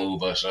 That shit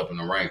move us up in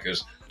the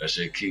rankings. That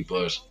shit keep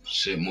us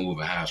shit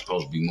moving how it's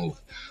supposed to be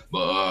moving.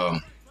 But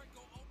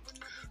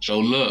so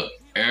look,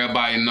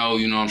 everybody know,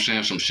 you know what I'm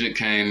saying, some shit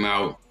came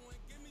out.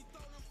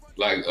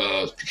 Like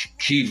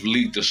Keef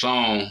leaked a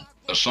song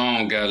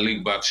got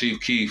leaked by Chief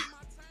Keef,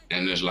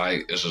 and it's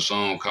a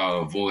song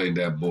called Avoid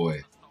That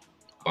Boy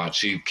by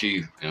Chief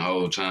Keef, and the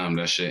whole time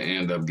that shit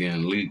end up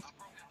getting leaked.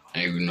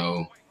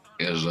 And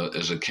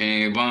it's a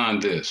King Von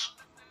diss.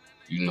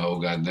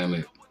 Goddamn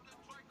it.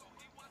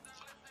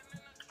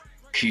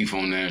 Keef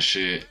on that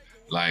shit,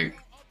 like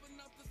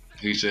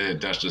he said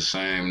that's the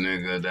same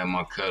nigga that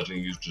my cousin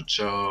used to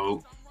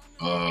choke.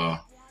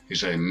 He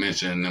said,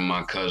 mentioning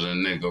my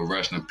cousin nigga,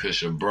 rest in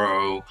peace,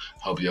 bro.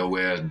 Hope your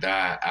ass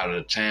die out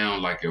of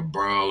town like your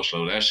bro.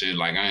 So that shit,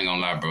 like, I ain't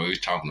gonna lie, bro. He's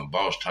talking to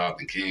Bosstop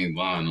and King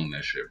Von on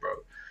that shit, bro.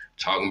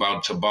 Talking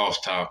about to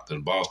Bosstop,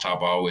 because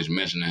Bosstop always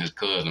mentioning his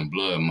cousin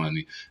Blood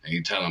Money. And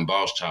he telling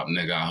Bosstop,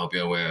 nigga, I hope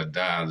your ass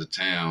die out of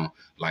town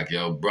like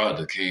your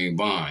brother, King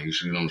Von. You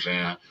see what I'm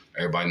saying?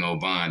 Everybody know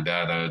Von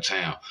died out of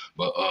town.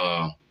 But,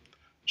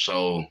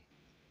 so...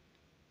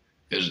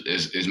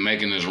 It's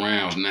making its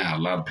rounds now. A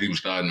lot of people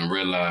starting to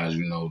realize,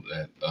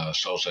 that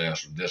Sosa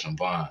ass was dissing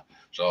Von.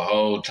 So the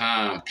whole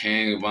time,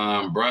 King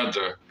Von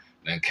brother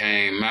then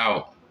came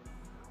out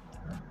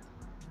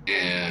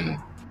and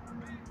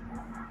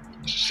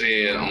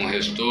said on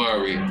his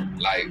story,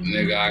 like,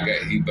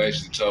 nigga, he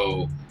basically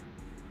told,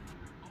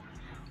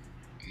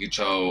 he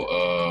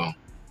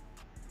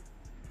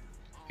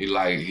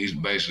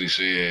basically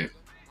said,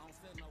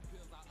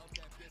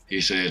 he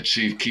said,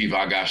 Chief Keef,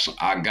 I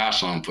got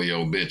something for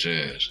your bitch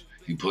ass.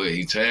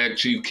 He tagged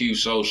Chief Keef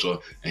Sosa,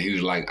 and he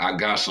was like, I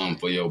got something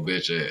for your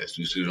bitch ass.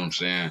 You see what I'm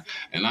saying?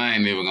 And I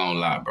ain't even gonna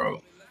lie,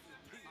 bro.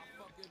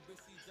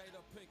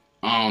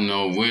 I don't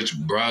know which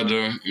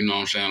brother, you know what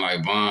I'm saying,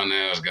 like Von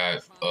ass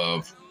got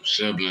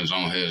siblings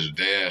on his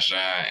dad's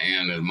side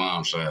and his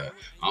mom's side.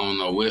 I don't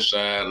know which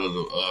side of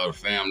the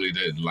family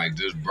that like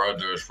this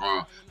brother is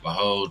from. The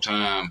whole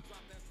time,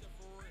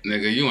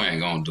 nigga, you ain't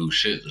gonna do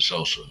shit to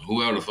Sosa.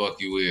 Whoever the fuck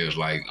you is,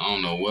 like, I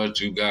don't know what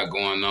you got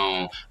going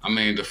on. I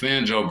mean,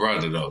 defend your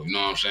brother though, you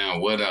know what I'm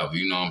saying? Whatever,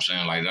 you know what I'm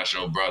saying? Like, that's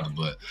your brother.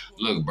 But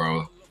look,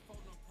 bro,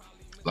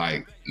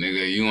 like,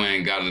 nigga, you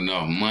ain't got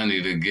enough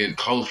money to get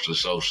close to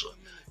Sosa.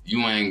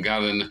 You ain't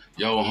got enough.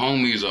 Your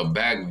homies are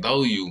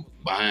backdoor you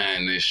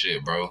behind this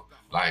shit, bro.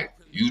 Like,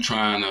 you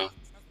trying to,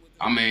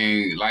 I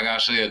mean, like I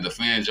said,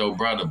 defend your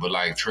brother, but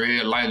like,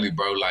 tread lightly,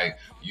 bro. Like,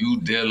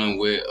 you dealing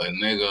with a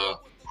nigga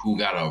who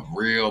got a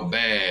real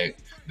bag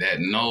that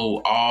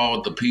know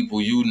all the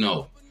people you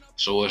know.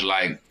 So it's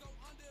like,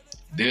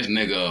 this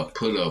nigga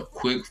put a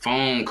quick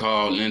phone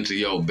call into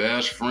your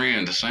best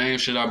friend. The same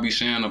shit I be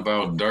saying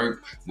about Durk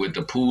with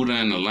the Pooh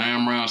and the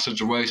lamb round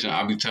situation.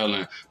 I be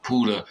telling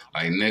Pooh, like,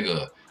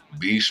 nigga,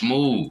 be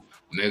smooth.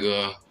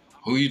 Nigga,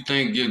 who you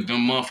think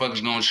them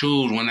motherfuckers gonna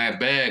choose when that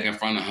bag in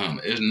front of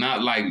him? It's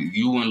not like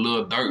you and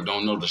Lil Durk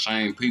don't know the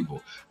same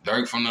people.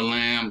 Durk from the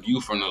lamb, you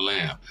from the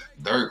lamb.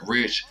 Durk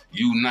rich,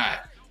 you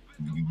not.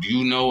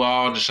 You know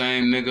all the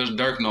same niggas.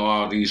 Durk know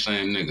all these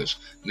same niggas.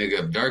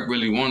 Nigga, if Durk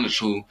really wanted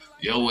to,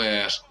 your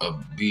ass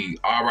be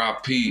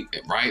RIP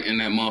right in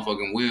that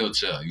motherfucking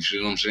wheelchair. You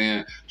see what I'm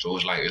saying? So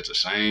it's like, it's the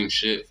same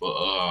shit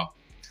for,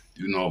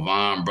 you know,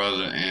 Von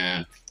brother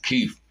and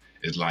Keef.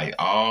 It's like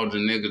all the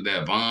niggas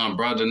that Von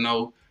brother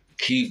know,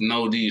 Keef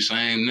know these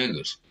same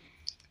niggas.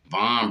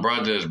 Von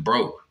brother is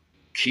broke.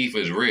 Keef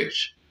is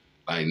rich.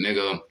 Like,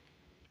 nigga,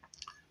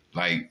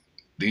 like,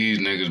 these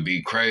niggas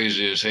be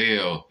crazy as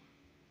hell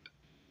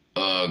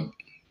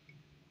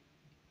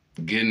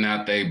getting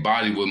out their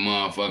body with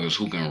motherfuckers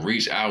who can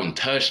reach out and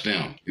touch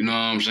them. You know what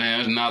I'm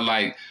saying? It's not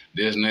like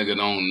this nigga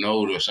don't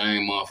know the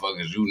same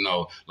motherfuckers you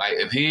know. Like,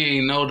 if he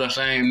ain't know the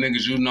same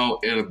niggas you know,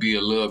 it'll be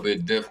a little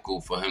bit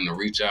difficult for him to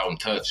reach out and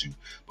touch you.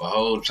 But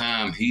whole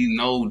time, he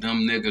know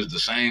them niggas, the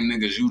same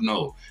niggas you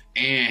know.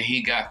 And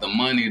he got the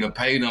money to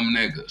pay them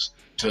niggas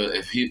to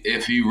if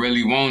he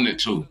really wanted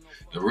to.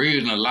 The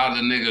reason a lot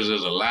of niggas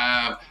is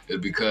alive is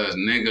because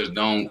niggas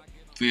don't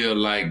feel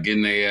like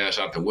getting their ass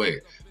out the way.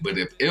 But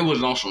if it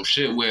was on some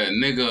shit where a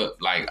nigga,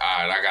 like,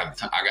 all right,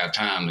 I got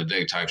time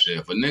today type shit,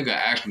 if a nigga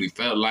actually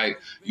felt like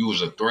you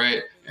was a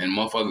threat and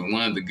motherfuckers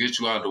wanted to get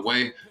you out the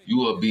way, you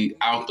would be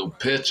out the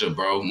picture,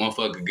 bro.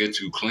 Motherfucker get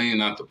you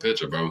clean out the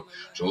picture, bro.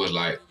 So it's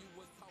like,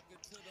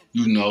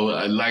 you know,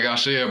 like I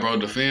said, bro,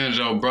 defend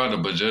your brother,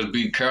 but just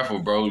be careful,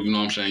 bro. You know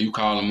what I'm saying? You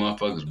calling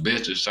motherfuckers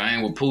bitches.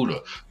 Same with Pooh.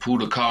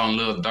 Pooh calling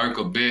Lil Durk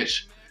a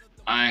bitch.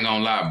 I ain't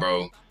gonna lie,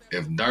 bro.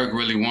 If Durk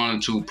really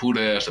wanted to, Pooh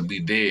ass to be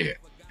dead.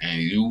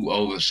 And you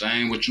over,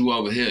 same with you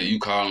over here, you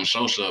calling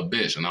Sosa a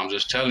bitch. And I'm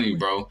just telling you,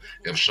 bro,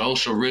 if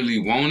Sosa really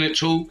wanted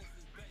to,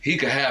 he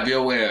could have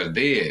your ass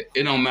dead.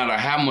 It don't matter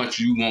how much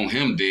you want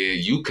him dead,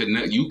 you could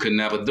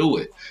never do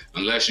it.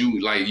 Unless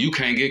you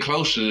can't get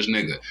close to this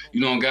nigga.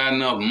 You don't got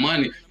enough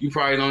money. You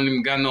probably don't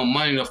even got no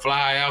money to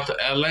fly out to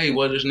LA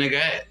where this nigga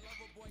at.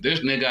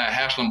 This nigga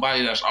have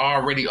somebody that's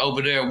already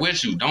over there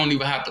with you. Don't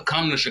even have to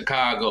come to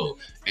Chicago.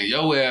 And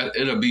your ass,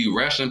 it'll be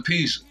rest in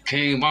peace,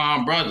 King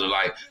Von brother.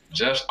 Like,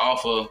 just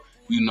off of,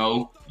 you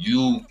know,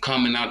 you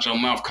coming out your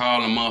mouth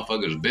calling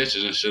motherfuckers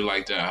bitches and shit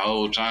like that the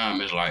whole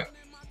time. It's like,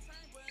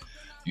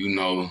 you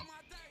know,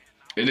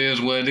 it is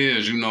what it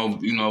is. You know,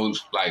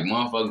 like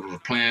motherfuckers was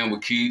playing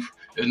with Keef.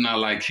 It's not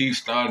like Keef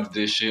started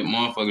this shit.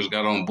 Motherfuckers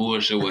got on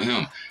bullshit with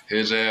him.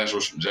 His ass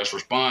was just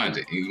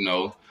responded, you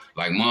know.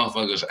 Like,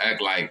 motherfuckers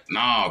act like,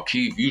 nah,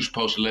 Keef, you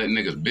supposed to let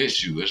niggas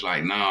bitch you. It's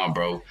like, nah,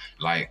 bro.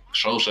 Like,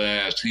 Sosa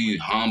ass, he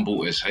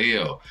humble as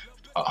hell.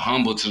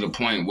 Humble to the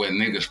point where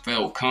niggas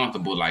felt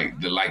comfortable, like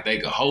they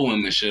could hold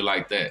him and shit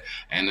like that.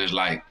 And it's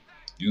like,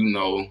 you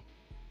know,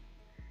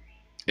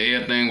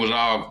 everything was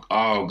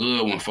all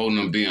good when folk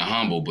them being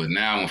humble, but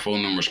now when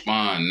folk them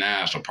respond,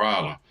 now it's a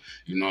problem.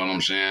 You know what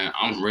I'm saying?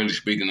 I'm really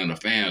speaking to the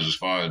fans as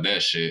far as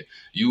that shit.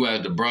 You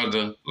as the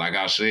brother, like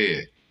I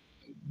said,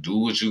 do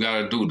what you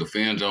gotta do,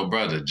 defend your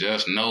brother.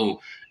 Just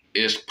know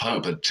it's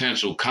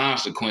potential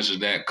consequences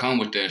that come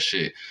with that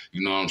shit.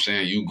 You know what I'm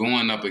saying? You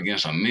going up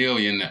against a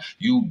millionaire.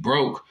 You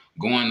broke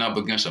going up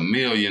against a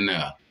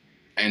millionaire.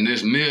 And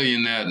this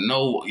millionaire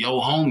know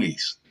your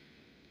homies.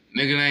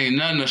 Nigga, there ain't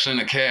nothing to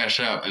send a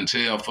Cashapp and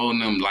tell for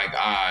them like, all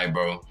right,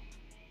 bro.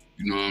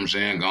 You know what I'm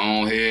saying? Go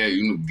on ahead,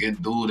 you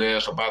get dude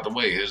ass up out the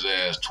way. His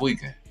ass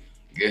tweaking.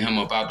 Get him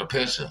up out the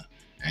picture.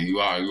 And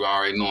you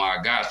already know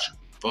I got you.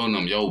 For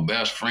them, your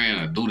best friend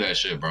to do that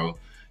shit, bro.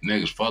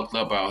 Niggas fucked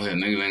up out here.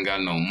 Niggas ain't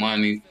got no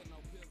money.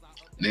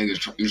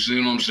 Niggas, you see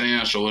what I'm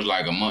saying? So it's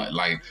like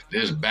like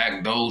this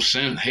backdoor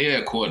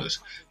headquarters.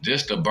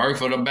 Just the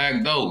birth of the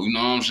backdoor. You know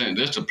what I'm saying?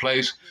 This the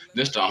place,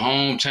 this the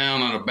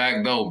hometown of the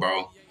backdoor,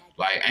 bro.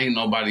 Like, ain't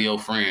nobody your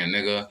friend,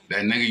 nigga. That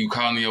nigga you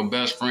calling your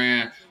best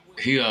friend,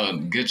 he'll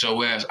get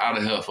your ass out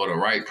of here for the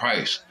right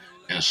price.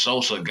 And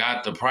Sosa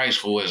got the price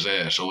for his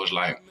ass. So it's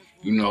like,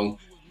 you know,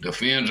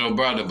 defend your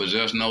brother, but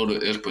just know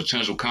that there's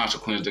potential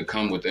consequences that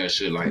come with that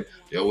shit. Like,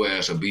 your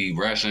ass will be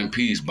rest in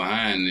peace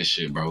behind this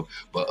shit, bro.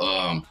 But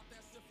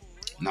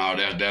no,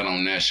 that's that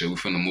on that shit. We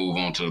finna move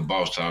on to the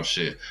Bosstop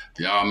shit. If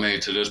y'all made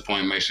it to this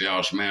point, make sure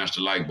y'all smash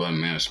the like button,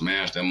 man.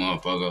 Smash that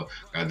motherfucker.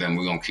 Goddamn,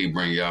 we gonna keep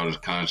bringing y'all this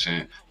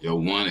content.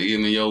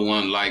 Even your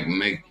one like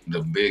make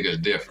the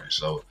biggest difference.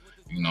 So,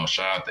 you know,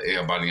 shout out to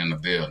everybody in the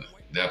building.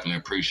 Definitely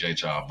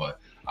appreciate y'all. But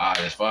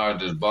as far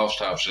as this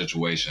Bosstop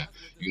situation,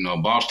 you know,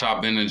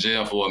 Bosstop been in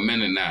jail for a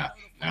minute now.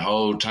 That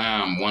whole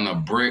time, one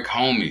of Brick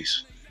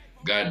homies,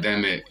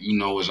 goddamn it, you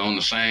know, was on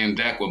the same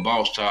deck with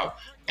Bosstop,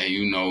 and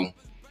you know,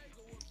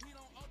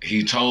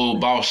 he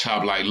told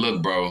Bosstop, like,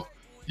 look, bro,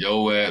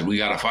 yo ass, we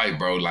gotta fight,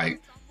 bro. Like,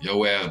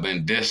 yo ass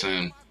been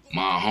dissing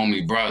my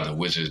homie brother,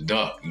 which is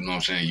Duck. You know what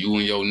I'm saying? You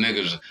and your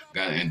niggas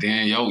got, and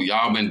then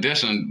y'all been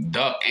dissing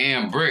Duck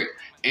and Brick,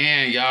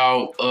 and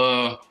y'all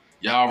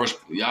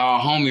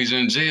homies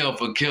in jail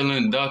for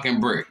killing Duck and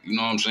Brick. You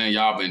know what I'm saying?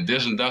 Y'all been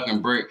dissing Duck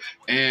and Brick,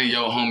 and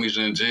your homies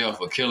in jail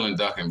for killing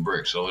Duck and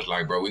Brick. So it's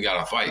like, bro, we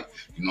gotta fight.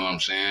 You know what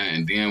I'm saying?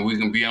 And then we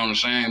can be on the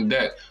same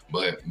deck,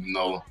 but you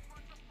know,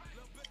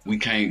 we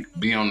can't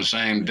be on the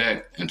same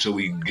deck until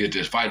we get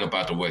this fight up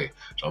out the way.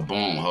 So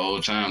boom, the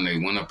whole time they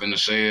went up in the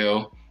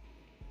cell.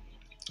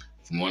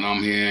 From what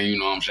I'm hearing, you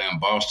know what I'm saying,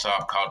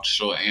 Bosstop caught the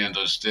short end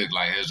of the stick,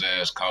 like his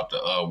ass caught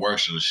the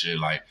worst of the shit.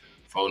 Like,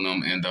 four of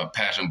them end up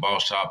patching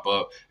Bosstop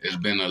up. It's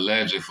been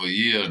alleged for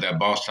years that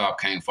Bosstop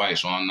can't fight,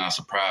 so I'm not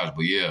surprised.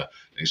 But yeah,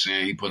 they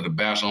saying he put the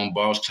bats on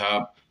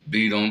Bosstop,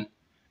 beat him,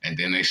 and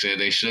then they said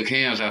they shook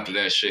hands after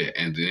that shit.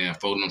 And then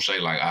four of them say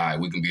like, all right,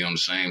 we can be on the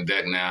same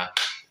deck now.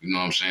 You know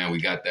what I'm saying?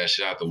 We got that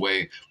shit out the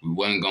way. We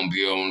wasn't gonna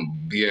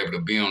be able to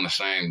be on the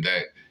same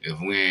deck if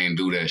we ain't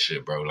do that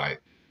shit, bro.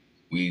 Like,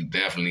 we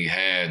definitely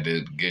had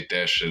to get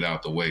that shit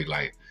out the way.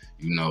 Like,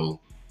 you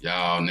know,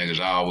 y'all niggas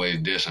always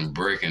dissing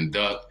Brick and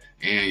Duck,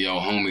 and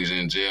your homies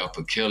in jail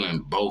for killing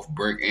both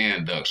Brick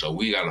and Duck. So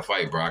we gotta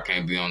fight, bro. I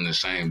can't be on the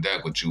same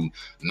deck with you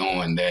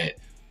knowing that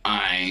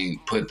I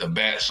ain't put the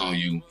bats on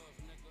you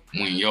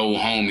when your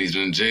homie's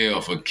in jail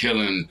for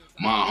killing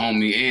my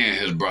homie and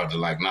his brother.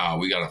 Like, nah,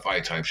 we gotta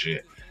fight type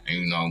shit. And,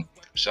 you know,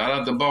 shout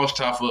out to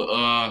Bosstop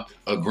for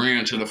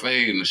agreeing to the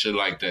fade and shit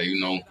like that, you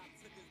know.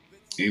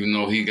 Even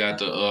though he got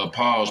the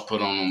pause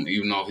put on him,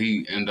 even though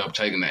he ended up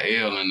taking the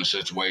L in the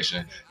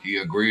situation, he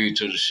agreed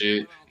to the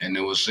shit. And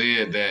it was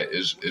said that,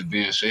 it's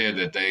being said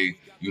that they,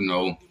 you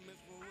know,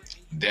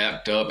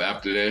 dapped up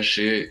after that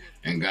shit.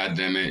 And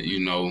goddamn it, you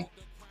know,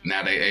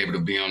 now they able to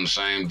be on the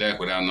same deck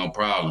without no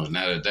problems.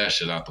 Now that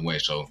shit out the way.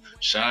 So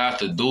shout out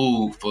to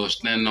Dude for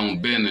standing on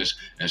business,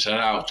 and shout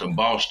out to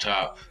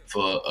Bosstop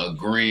for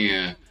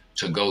agreeing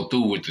to go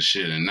through with the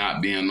shit and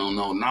not being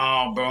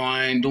no, bro,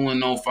 I ain't doing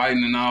no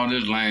fighting and all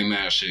this lame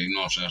ass shit. You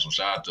know what I'm saying? So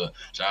shout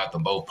out to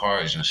both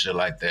parties and shit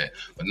like that.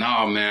 But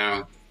nah,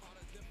 man,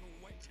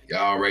 y'all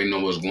already know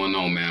what's going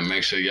on, man.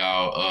 Make sure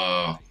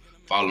y'all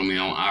follow me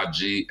on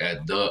IG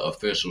at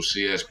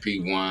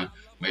 @theofficialCSP1.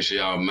 Make sure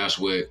y'all mess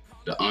with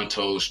the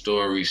Untold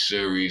Story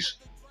series.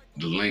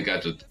 The link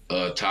at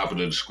the top of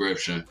the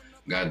description.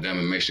 God damn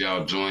it, make sure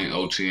y'all join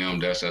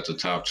OTM. That's at the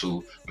top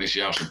too. Make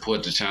sure y'all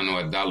support the channel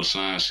at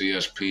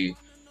 $CSP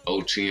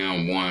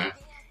OTM1.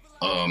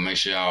 Make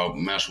sure y'all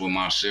mess with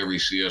my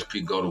series,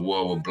 CSP Go to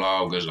War with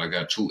Bloggers. I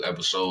got 2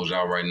 episodes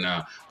out right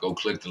now. Go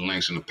click the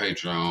links in the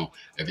Patreon.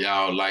 If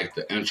y'all like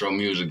the intro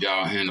music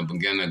y'all hear in the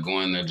beginning, go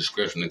in the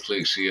description and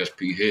click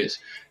CSP Hits.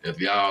 If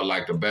y'all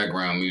like the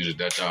background music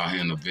that y'all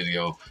hear in the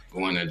video,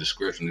 go in the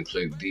description and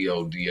click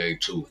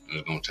DODA2.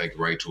 It's going to take you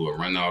right to it.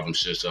 Run all them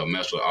shits up.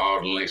 Mess with all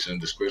the links in the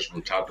description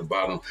from top to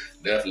bottom.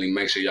 Definitely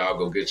make sure y'all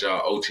go get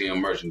y'all OTM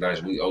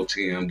merchandise. We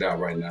OTM'd out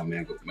right now,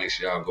 man. Make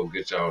sure y'all go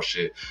get y'all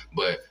shit.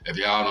 But if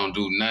y'all don't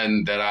do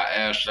nothing that I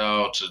asked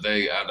y'all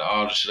today, out of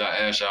all the shit I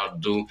asked y'all to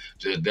do,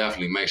 just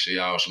definitely make sure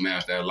y'all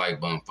smash that like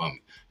button for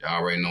me. Y'all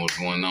already know what's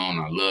going on.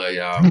 I love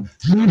y'all.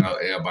 Shout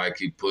out everybody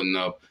keep putting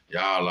up.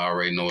 Y'all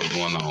already know what's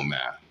going on, man.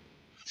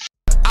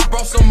 I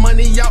brought some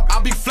money out, I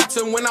be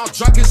flexing when I'm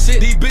drunk and shit.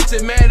 These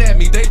bitches mad at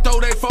me, they throw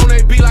their phone,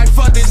 they be like,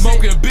 fuck this.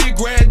 Smoking big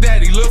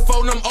granddaddy, look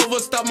for them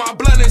overstuff my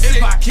blood and shit.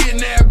 If I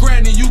kidnap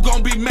granny, you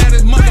gon' be mad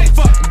as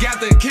motherfucker.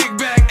 Got the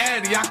kickback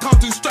addy, I come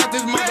through strut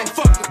this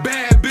motherfucker.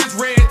 Bad bitch,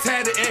 red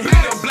tatted, and he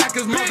the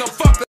blackest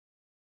motherfucker.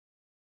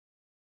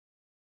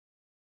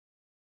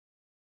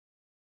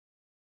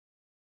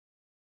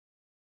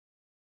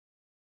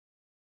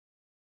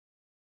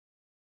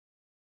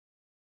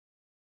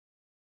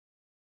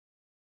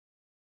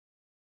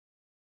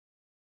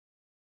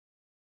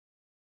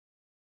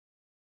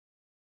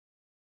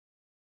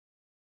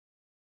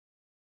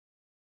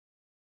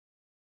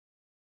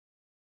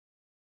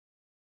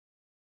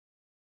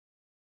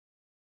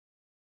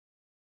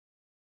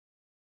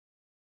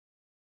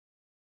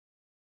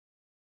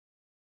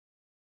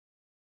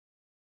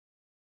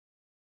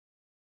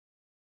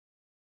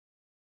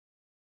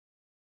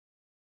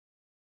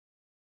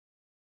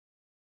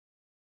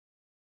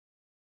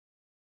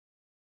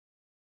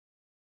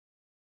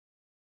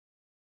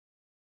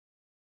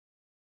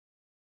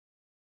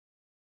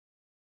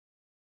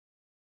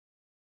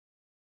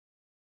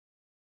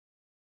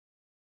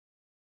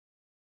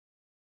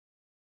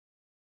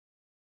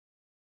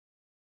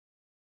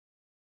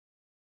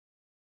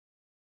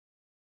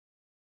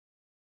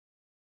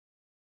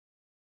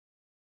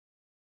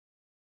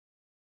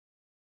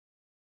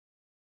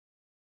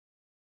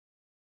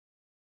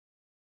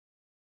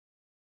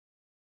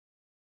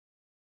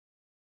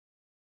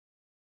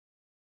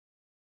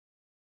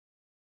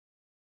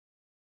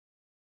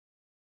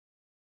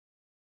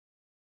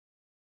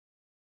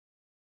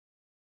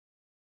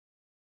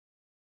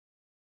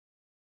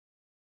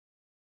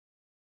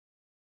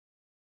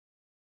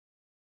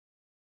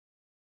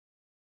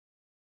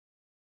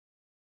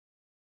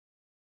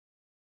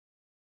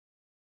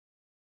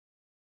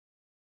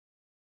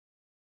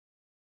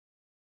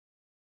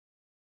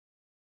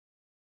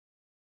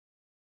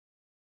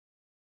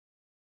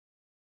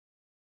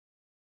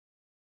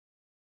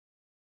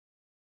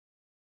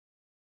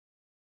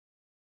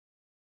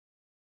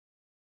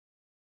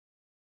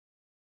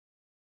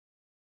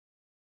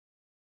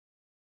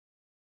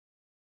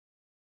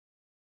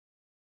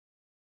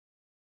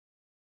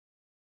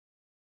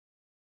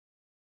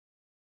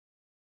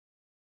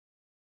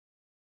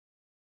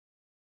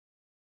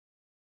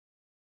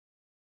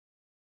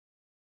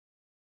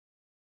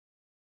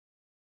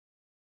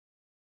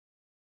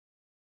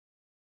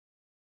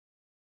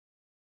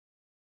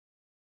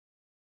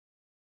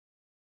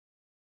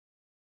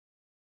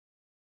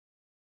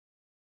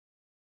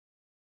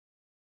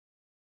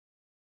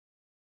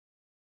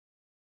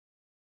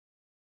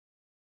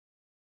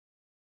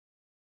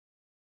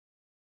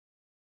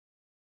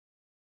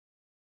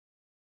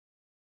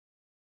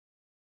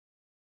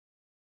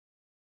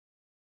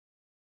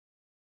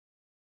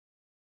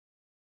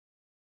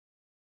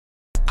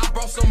 I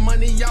brought some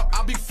money out,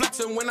 I be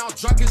flexing when I'm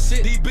drunk and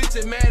shit. These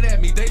bitches mad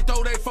at me, they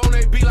throw their phone,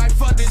 they be like,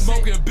 fuck this.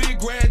 Smoking big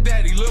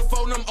granddaddy, lil'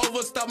 phone them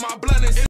overstuff my blunt and shit.